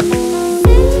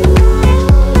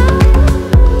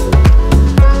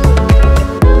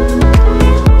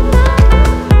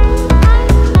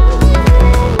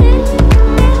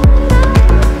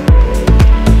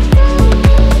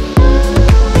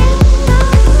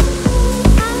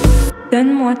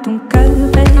 Donne-moi ton cœur,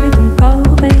 baby, ton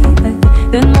corps, baby.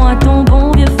 Donne-moi ton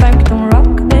bon vieux funk, ton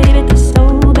rock, baby, ta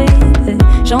soul, baby.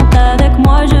 Chante avec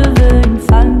moi, je veux une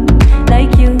femme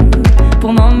like you.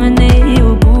 Pour m'emmener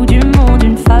au bout du monde,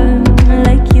 une femme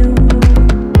like you.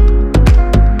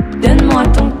 Donne-moi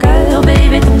ton cœur,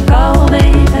 baby, ton corps,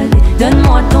 baby.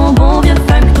 Donne-moi ton bon vieux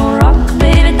funk, ton rock,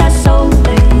 baby, ta soul,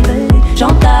 baby.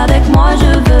 Chante avec moi,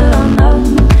 je veux un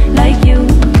homme like you.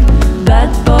 Bad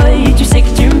boy, tu sais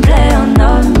que tu me plais, un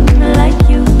homme like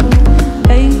you.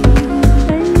 Hey.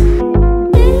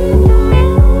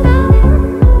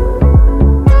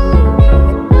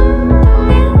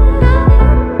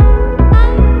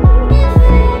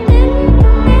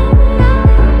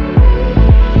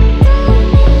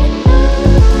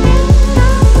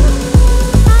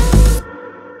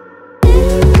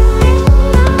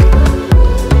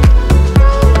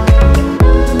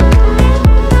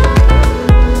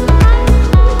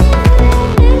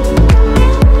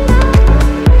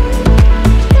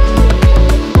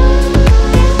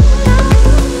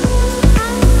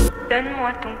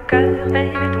 Donne-moi ton cœur,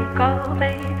 baby, ton corps,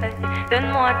 baby.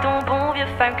 Donne-moi ton bon vieux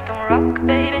funk, ton rock,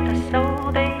 baby, ta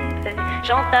soul, baby.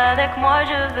 Chante avec moi,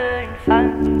 je veux une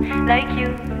femme like you.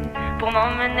 Pour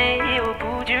m'emmener au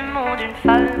bout du monde, une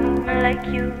femme like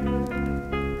you.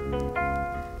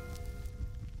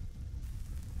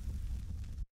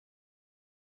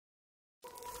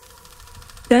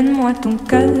 Donne-moi ton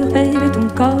cœur, baby, ton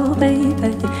corps,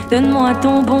 baby. Donne-moi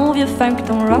ton bon vieux funk,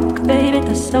 ton rock, baby,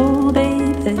 ta soul,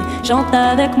 baby. Chante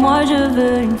avec moi, je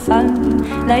veux une femme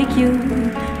like you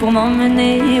pour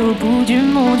m'emmener au bout du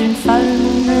monde, une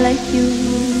femme like you.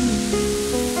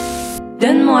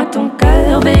 Donne-moi ton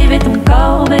cœur, baby, ton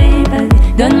corps, baby.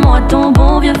 Donne-moi ton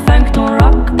bon vieux funk, ton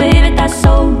rock, baby, ta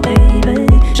soul, baby.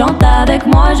 Chante avec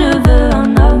moi, je veux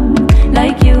un homme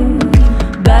like you.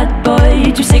 Bad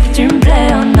boy, tu sais que tu me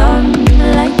plais, un homme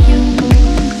like you.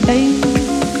 Hey,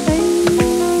 hey.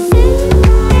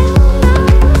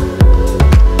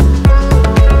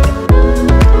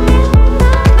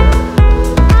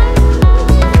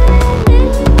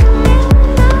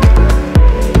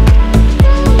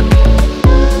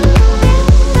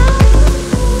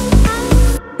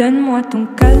 Donne-moi ton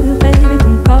cœur, baby,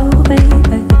 ton corps,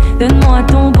 baby. Donne-moi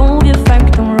ton bon vieux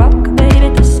funk, ton rock,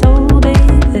 baby, ta soul,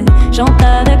 baby. Chante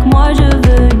avec moi, je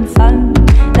veux une femme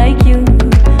like you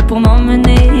pour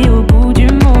m'emmener au bout du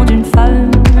monde, une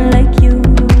femme like you.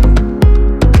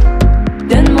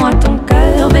 Donne-moi ton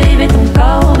cœur, baby, ton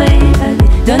corps, baby.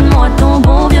 Donne-moi ton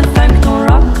bon vieux funk, ton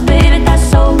rock, baby, ta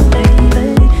soul,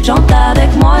 baby. Chante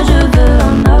avec moi, je veux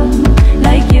un homme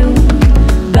like you.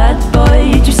 Bad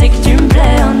boy, tu sais que tu me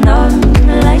plais, un homme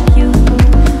like you.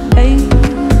 Hey.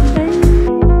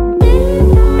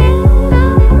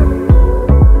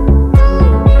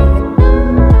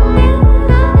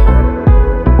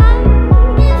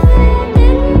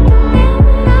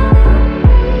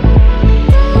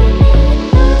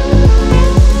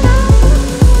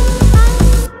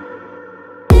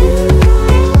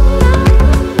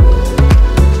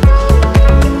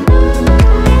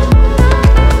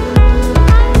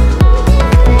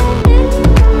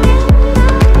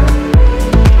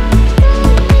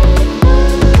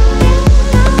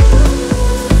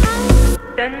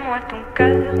 Donne-moi ton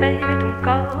cœur, baby, ton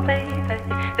corps, baby.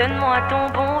 Donne-moi ton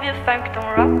bon vieux funk, ton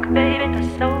rock, baby, ta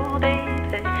soul,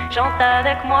 baby. Chante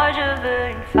avec moi, je veux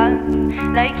une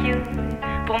femme like you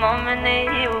pour m'emmener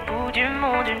au bout du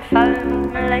monde, une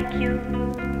femme like you.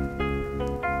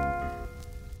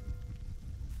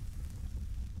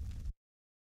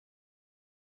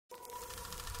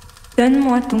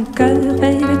 Donne-moi ton cœur,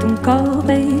 baby, ton corps,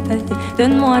 baby.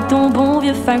 Donne-moi ton bon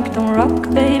vieux funk, ton rock,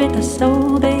 baby, ta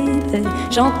soul, baby.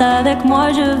 Chante avec moi,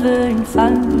 je veux une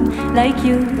femme like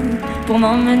you pour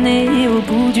m'emmener au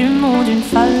bout du monde, une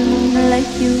femme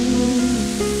like you.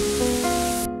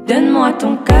 Donne-moi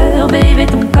ton cœur, baby,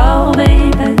 ton corps,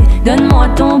 baby. Donne-moi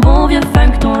ton bon vieux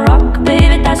funk, ton rock,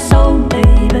 baby, ta soul,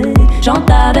 baby.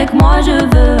 Chante avec moi, je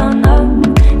veux un homme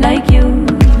like you.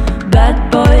 Bad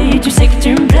boy, tu sais que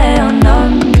tu me plais, un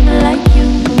homme like you.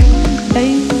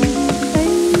 Hey, hey.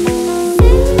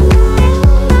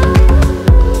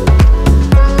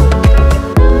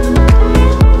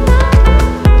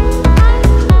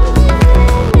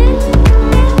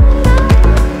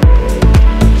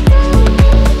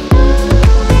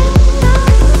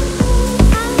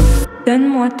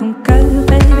 Donne-moi ton cœur,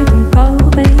 baby, ton corps,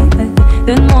 baby.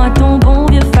 Donne-moi ton bon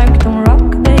vieux funk, ton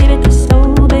rock, baby, ta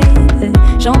soul, baby.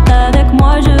 Chante avec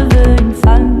moi, je veux une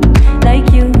femme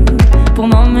like you pour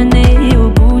m'emmener au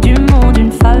bout du monde,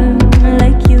 une femme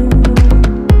like you.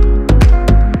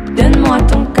 Donne-moi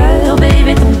ton cœur,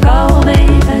 baby, ton corps,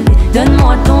 baby.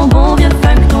 Donne-moi ton bon vieux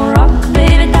funk, ton rock,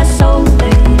 baby, ta soul,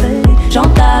 baby.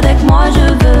 Chante avec moi,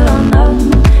 je veux un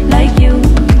homme like you.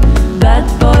 Bad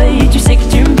boy, tu sais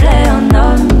que tu me plais, un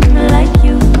homme like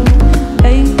you.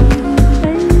 Hey.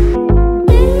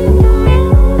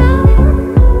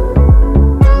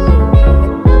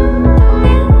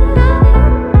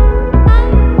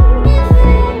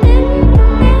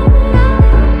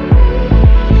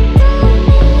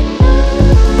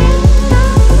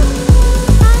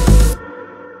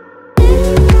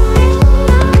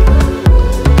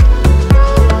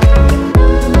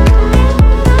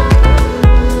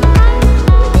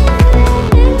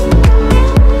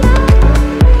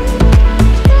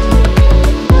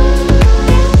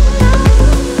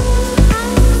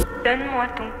 Donne-moi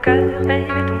ton cœur,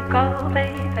 baby, ton corps,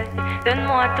 baby.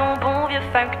 Donne-moi ton bon vieux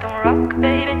funk, ton rock,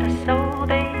 baby, ta soul,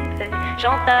 baby.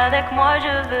 Chante avec moi,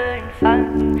 je veux une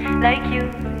femme like you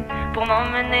pour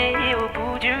m'emmener au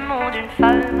bout du monde, une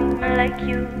femme like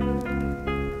you.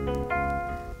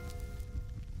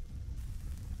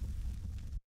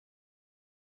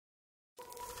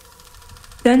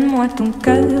 Donne-moi ton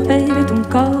cœur, baby, ton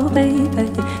corps,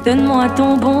 baby. Donne-moi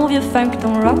ton bon vieux funk,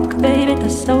 ton rock, baby, ta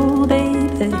soul,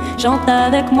 baby. Chante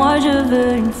avec moi, je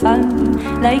veux une femme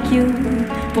like you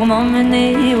pour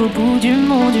m'emmener au bout du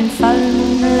monde, une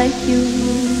femme like you.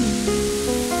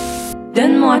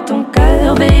 Donne-moi ton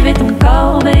cœur, baby, ton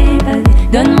corps, baby.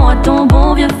 Donne-moi ton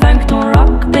bon vieux funk, ton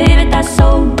rock, baby, ta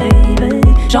soul, baby.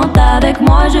 Chante avec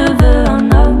moi, je veux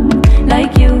un homme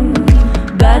like you.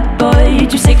 Bad boy,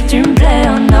 tu sais que tu me plais,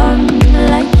 un homme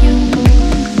like you.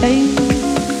 Hey.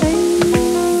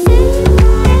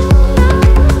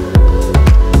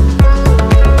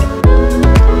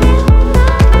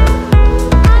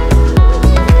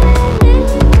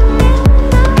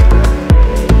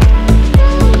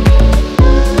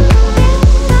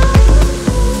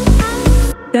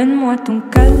 Donne-moi ton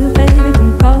cœur, baby,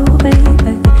 ton corps,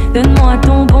 baby. Donne-moi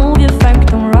ton bon vieux funk,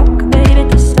 ton rock, baby,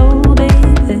 ta soul,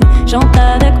 baby. Chante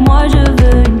avec moi, je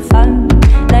veux une femme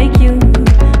like you.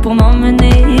 Pour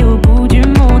m'emmener au bout du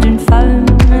monde, une femme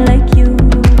like you.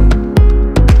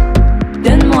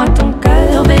 Donne-moi ton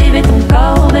cœur, baby, ton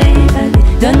corps, baby.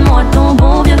 Donne-moi ton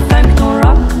bon vieux funk, ton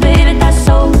rock, baby, ta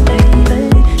soul, baby.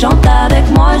 Chante avec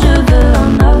moi, je veux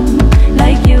un homme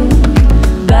like you.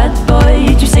 Bad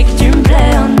boy, tu sais que tu me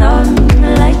plais, un homme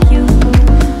like you.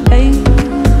 Hey.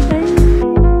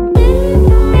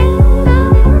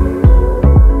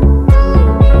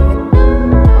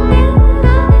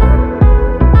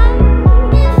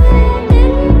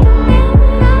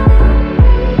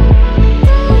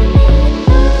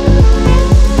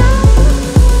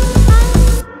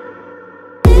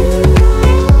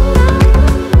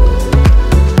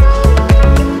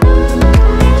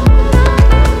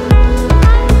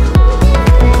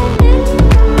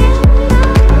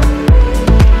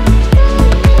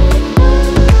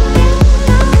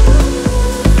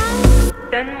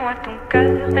 Donne-moi ton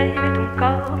cœur, baby, ton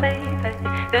corps, baby.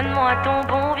 Donne-moi ton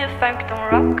bon vieux funk, ton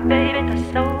rock, baby, ta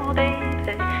soul,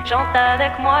 baby. Chante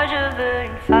avec moi, je veux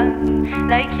une femme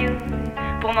like you.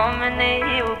 Pour m'emmener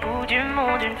au bout du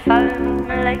monde, une femme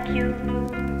like you.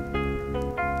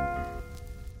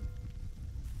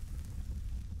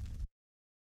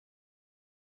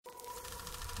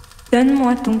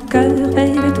 Donne-moi ton cœur,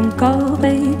 baby, ton corps,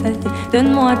 baby.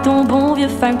 Donne-moi ton bon vieux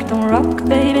funk, ton rock,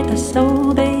 baby, ta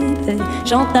soul, baby.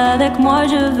 Chante avec moi,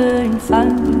 je veux une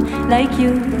femme like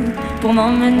you. Pour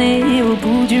m'emmener au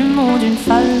bout du monde, une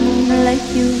femme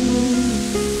like you.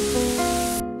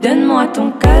 Donne-moi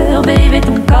ton cœur, baby,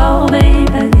 ton corps,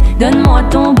 baby. Donne-moi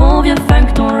ton bon vieux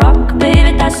funk, ton rock,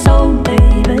 baby, ta soul,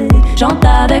 baby. Chante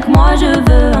avec moi, je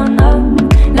veux un homme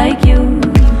like you.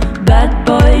 Bad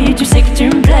boy, tu sais que tu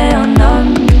me plais, un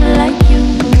homme like you.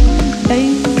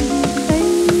 Hey.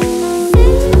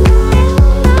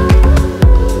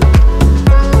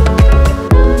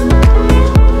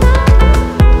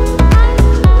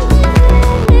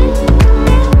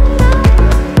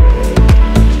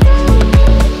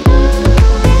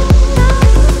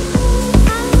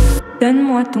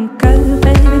 Donne-moi ton cœur,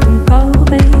 baby, ton corps,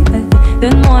 baby.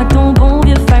 Donne-moi ton bon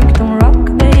vieux funk, ton rock,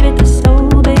 baby, ta soul,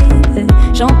 baby.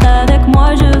 Chante avec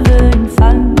moi, je veux une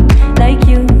femme like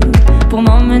you. Pour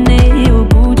m'emmener au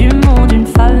bout du monde, une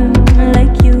femme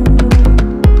like you.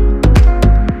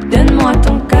 Donne-moi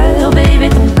ton cœur, baby,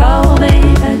 ton corps,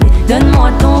 baby.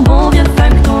 Donne-moi ton bon vieux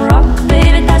funk, ton rock,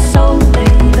 baby, ta soul,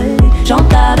 baby.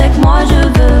 Chante avec moi, je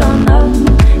veux un homme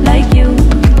like you.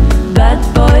 Bad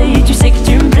boy, tu sais que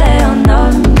tu me plais, un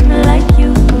homme like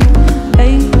you.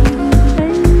 Hey.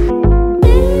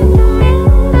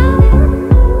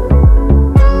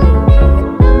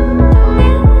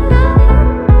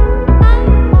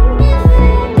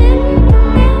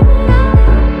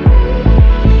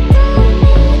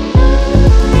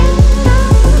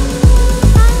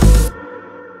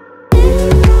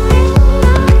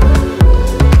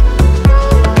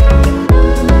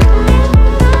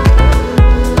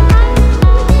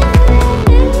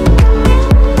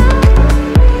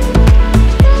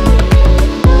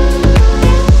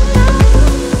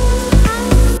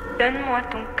 Donne-moi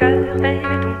ton cœur,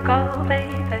 baby, ton corps,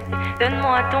 baby.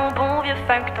 Donne-moi ton bon vieux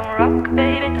funk, ton rock,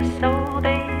 baby, ta soul,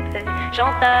 baby.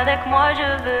 Chante avec moi, je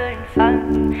veux une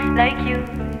femme like you.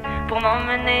 Pour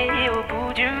m'emmener au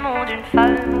bout du monde, une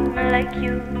femme like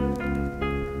you.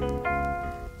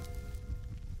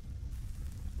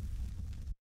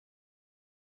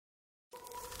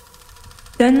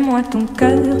 Donne-moi ton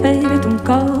cœur, baby, ton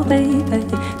corps, baby.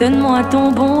 Donne-moi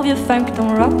ton bon vieux funk,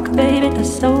 ton rock, baby, ta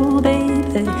soul,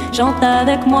 baby. Chante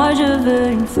avec moi, je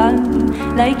veux une femme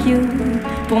like you.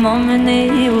 Pour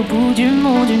m'emmener au bout du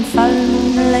monde, une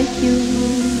femme like you.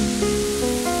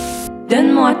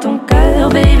 Donne-moi ton cœur,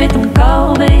 baby, ton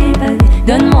corps, baby.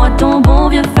 Donne-moi ton bon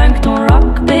vieux funk, ton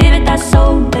rock, baby, ta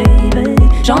soul, baby.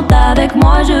 Chante avec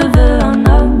moi, je veux un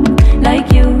homme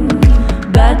like you.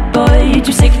 Bad boy,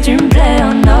 tu sais que tu me plais,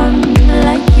 un homme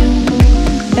like you.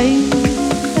 Hey.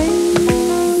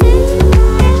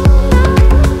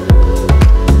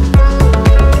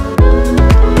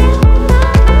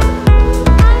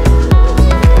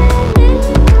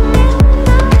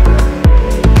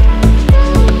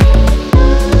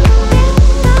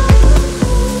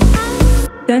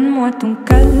 Donne-moi ton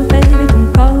cœur, baby,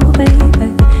 ton corps,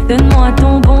 baby. Donne-moi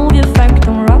ton bon vieux funk,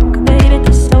 ton rock, baby,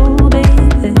 ta soul,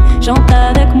 baby. Chante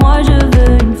avec moi, je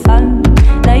veux une femme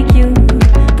like you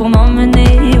pour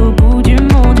m'emmener au bout du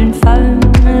monde, une femme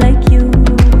like you.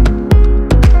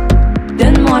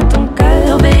 Donne-moi ton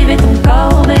cœur, baby, ton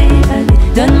corps, baby.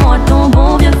 Donne-moi ton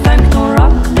bon vieux funk, ton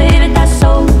rock, baby, ta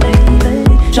soul, baby.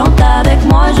 Chante avec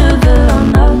moi, je veux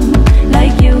un homme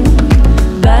like you.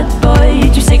 Bad boy,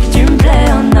 tu sais que tu me plais,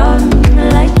 un homme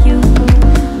like you.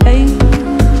 Hey.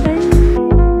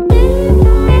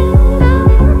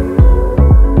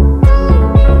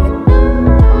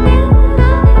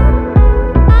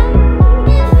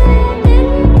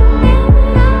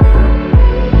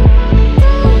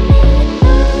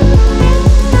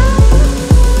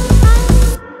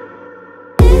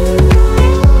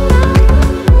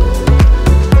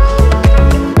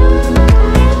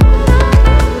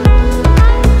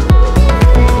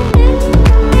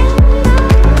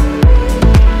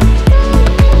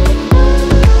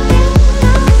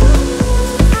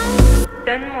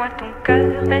 Donne-moi ton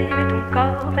cœur, baby, ton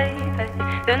corps, baby.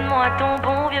 Donne-moi ton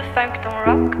bon vieux funk, ton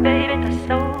rock, baby, ta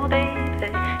soul,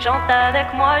 baby. Chante avec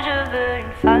moi, je veux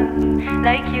une femme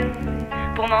like you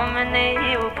pour m'emmener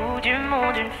au bout du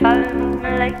monde, une femme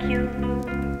like you.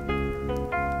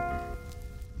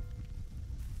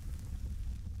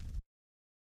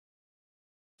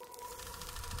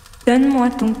 Donne-moi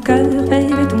ton cœur,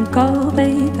 baby, ton corps,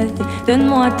 baby.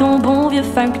 Donne-moi ton bon vieux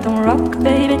funk, ton rock,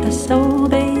 baby, ta soul,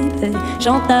 baby.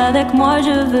 Chante avec moi,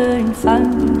 je veux une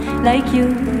femme like you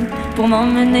pour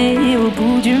m'emmener au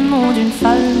bout du monde, une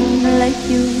femme like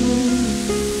you.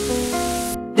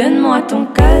 Donne-moi ton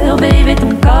cœur, baby,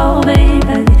 ton corps,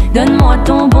 baby. Donne-moi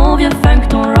ton bon vieux funk,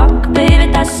 ton rock,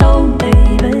 baby, ta soul,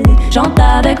 baby. Chante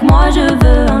avec moi, je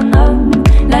veux un homme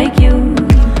like you.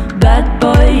 Bad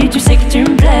boy, tu sais que tu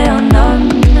me plais, un homme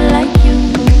like you.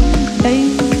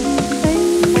 Hey.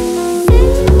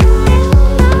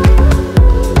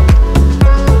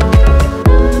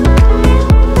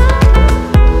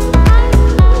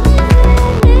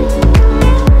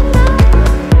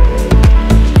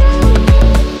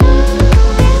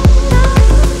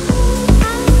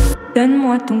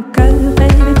 Donne-moi ton cœur,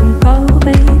 baby, ton corps,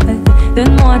 baby.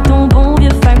 Donne-moi ton bon vieux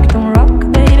funk, ton rock,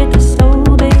 baby, ta soul,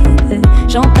 baby.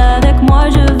 Chante avec moi,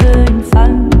 je veux une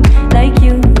femme like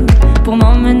you pour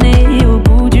m'emmener au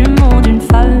bout du monde, une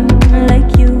femme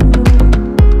like you.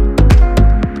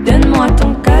 Donne-moi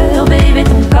ton cœur, baby,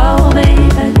 ton corps,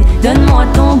 baby. Donne-moi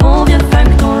ton bon vieux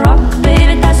funk, ton rock,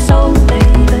 baby, ta soul,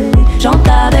 baby. Chante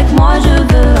avec moi,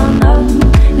 je veux un homme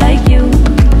like you.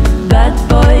 Bad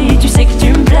boy, tu sais que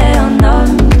tu me plais, un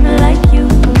homme like you.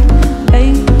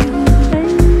 Hey.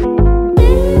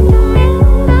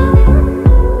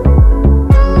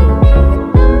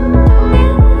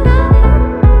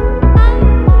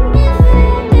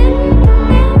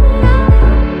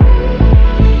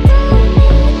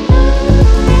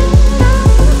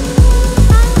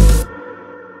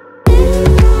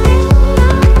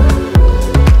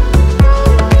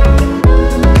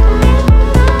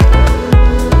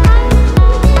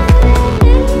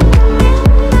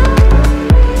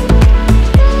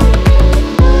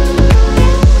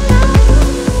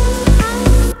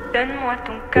 Donne-moi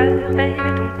ton cœur, baby,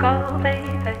 ton corps, baby.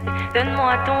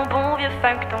 Donne-moi ton bon vieux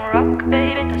funk, ton rock,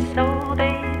 baby, ta soul,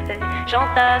 baby.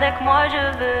 Chante avec moi, je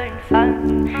veux une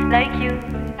femme like you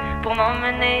pour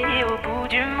m'emmener au bout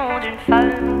du monde, une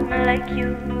femme like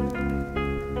you.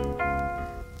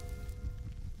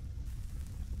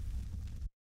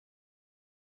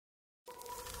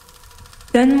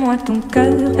 Donne-moi ton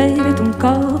cœur, baby, ton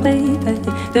corps, baby.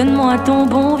 Donne-moi ton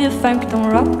bon vieux funk, ton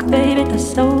rock, baby, ta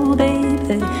soul,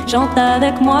 baby. Chante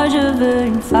avec moi, je veux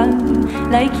une femme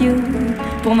like you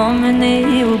pour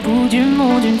m'emmener au bout du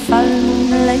monde, une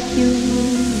femme like you.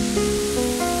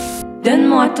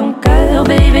 Donne-moi ton cœur,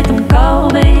 baby, ton corps,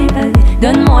 baby.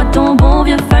 Donne-moi ton bon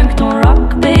vieux funk, ton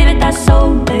rock, baby, ta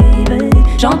soul, baby.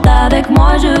 Chante avec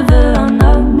moi, je veux un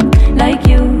homme like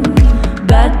you.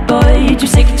 Bad boy, tu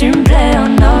sais que tu me plais,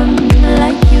 un homme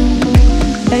like you.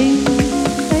 Hey.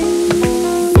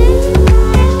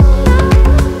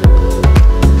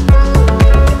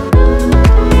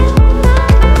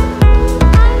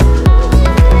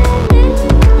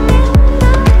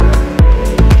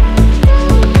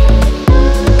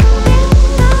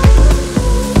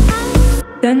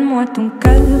 Donne-moi ton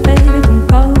cœur, baby, ton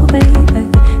corps, baby.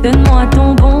 Donne-moi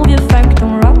ton bon vieux funk,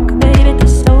 ton rock, baby.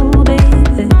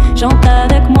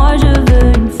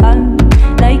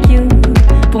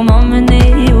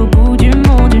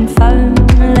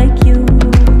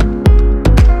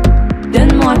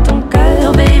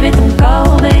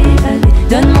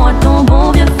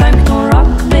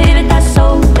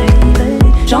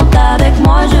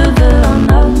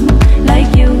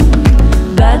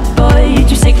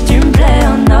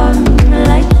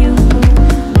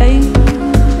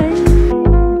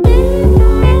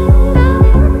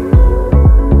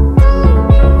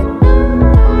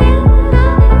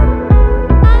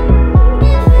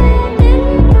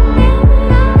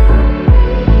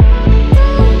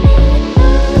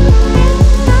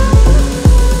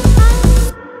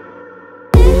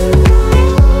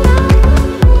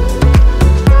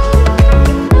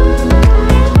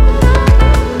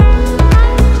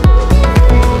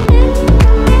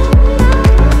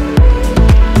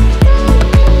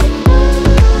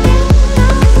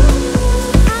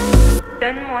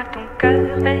 Donne-moi ton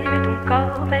cœur, baby, ton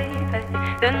corps, baby.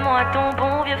 Donne-moi ton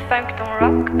bon vieux funk, ton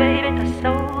rock, baby, ta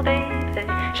soul, baby.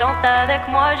 Chante avec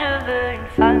moi, je veux une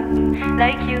femme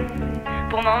like you.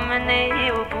 Pour m'emmener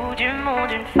au bout du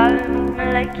monde, une femme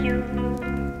like you.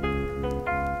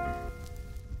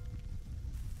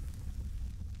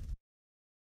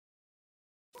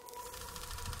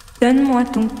 Donne-moi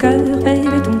ton cœur,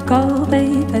 baby, ton corps,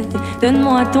 baby.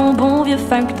 Donne-moi ton bon vieux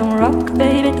funk, ton rock,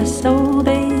 baby, ta soul,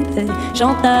 baby.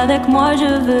 Chante avec moi,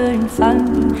 je veux une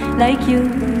femme like you.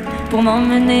 Pour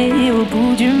m'emmener au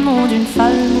bout du monde, une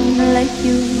femme like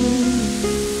you.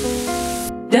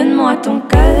 Donne-moi ton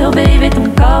cœur, baby, ton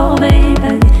corps,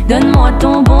 baby. Donne-moi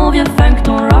ton bon vieux funk,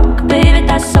 ton rock, baby,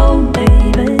 ta soul,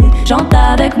 baby. Chante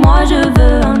avec moi, je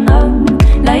veux un homme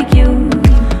like you.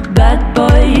 Bad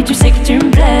boy, tu sais que tu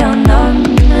me plais, un homme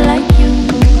like you.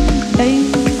 Hey,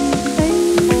 hey.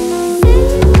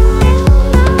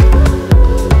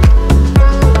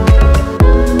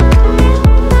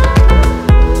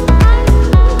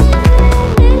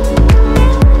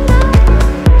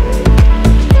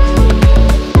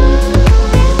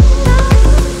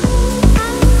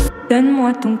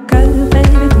 Donne-moi ton cœur,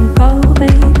 baby, ton corps,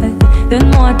 baby.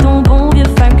 Donne-moi ton bon vieux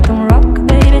funk, ton rock,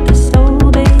 baby, ta soul,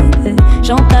 baby.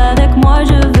 Chante avec moi,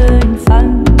 je veux une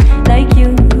femme like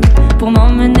you. Pour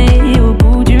m'emmener au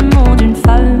bout du monde, une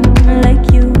femme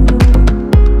like you.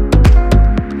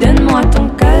 Donne-moi ton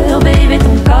cœur, baby,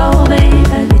 ton corps,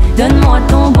 baby. Donne-moi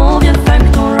ton bon vieux funk,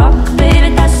 ton rock,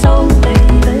 baby, ta soul,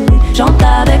 baby. Chante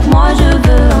avec moi, je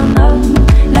veux un homme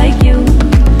like you.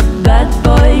 Bad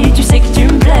boy, tu sais que tu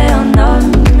me plais, un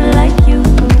homme like you.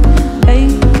 Hey,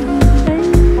 hey.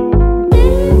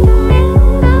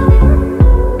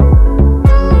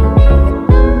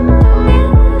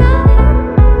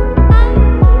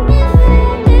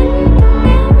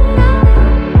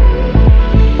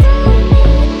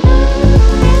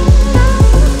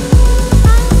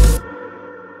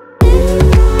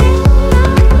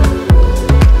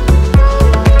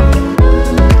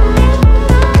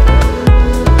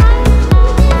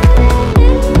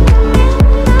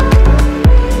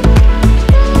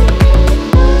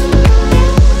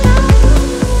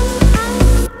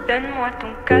 Donne-moi ton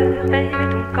cœur, baby,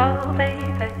 ton corps,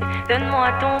 baby. Donne-moi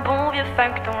ton bon vieux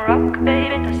funk, ton rock,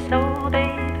 baby, ta soul,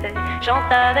 baby.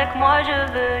 Chante avec moi,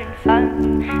 je veux une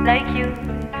femme like you.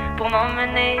 Pour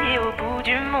m'emmener au bout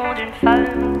du monde, une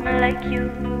femme like you.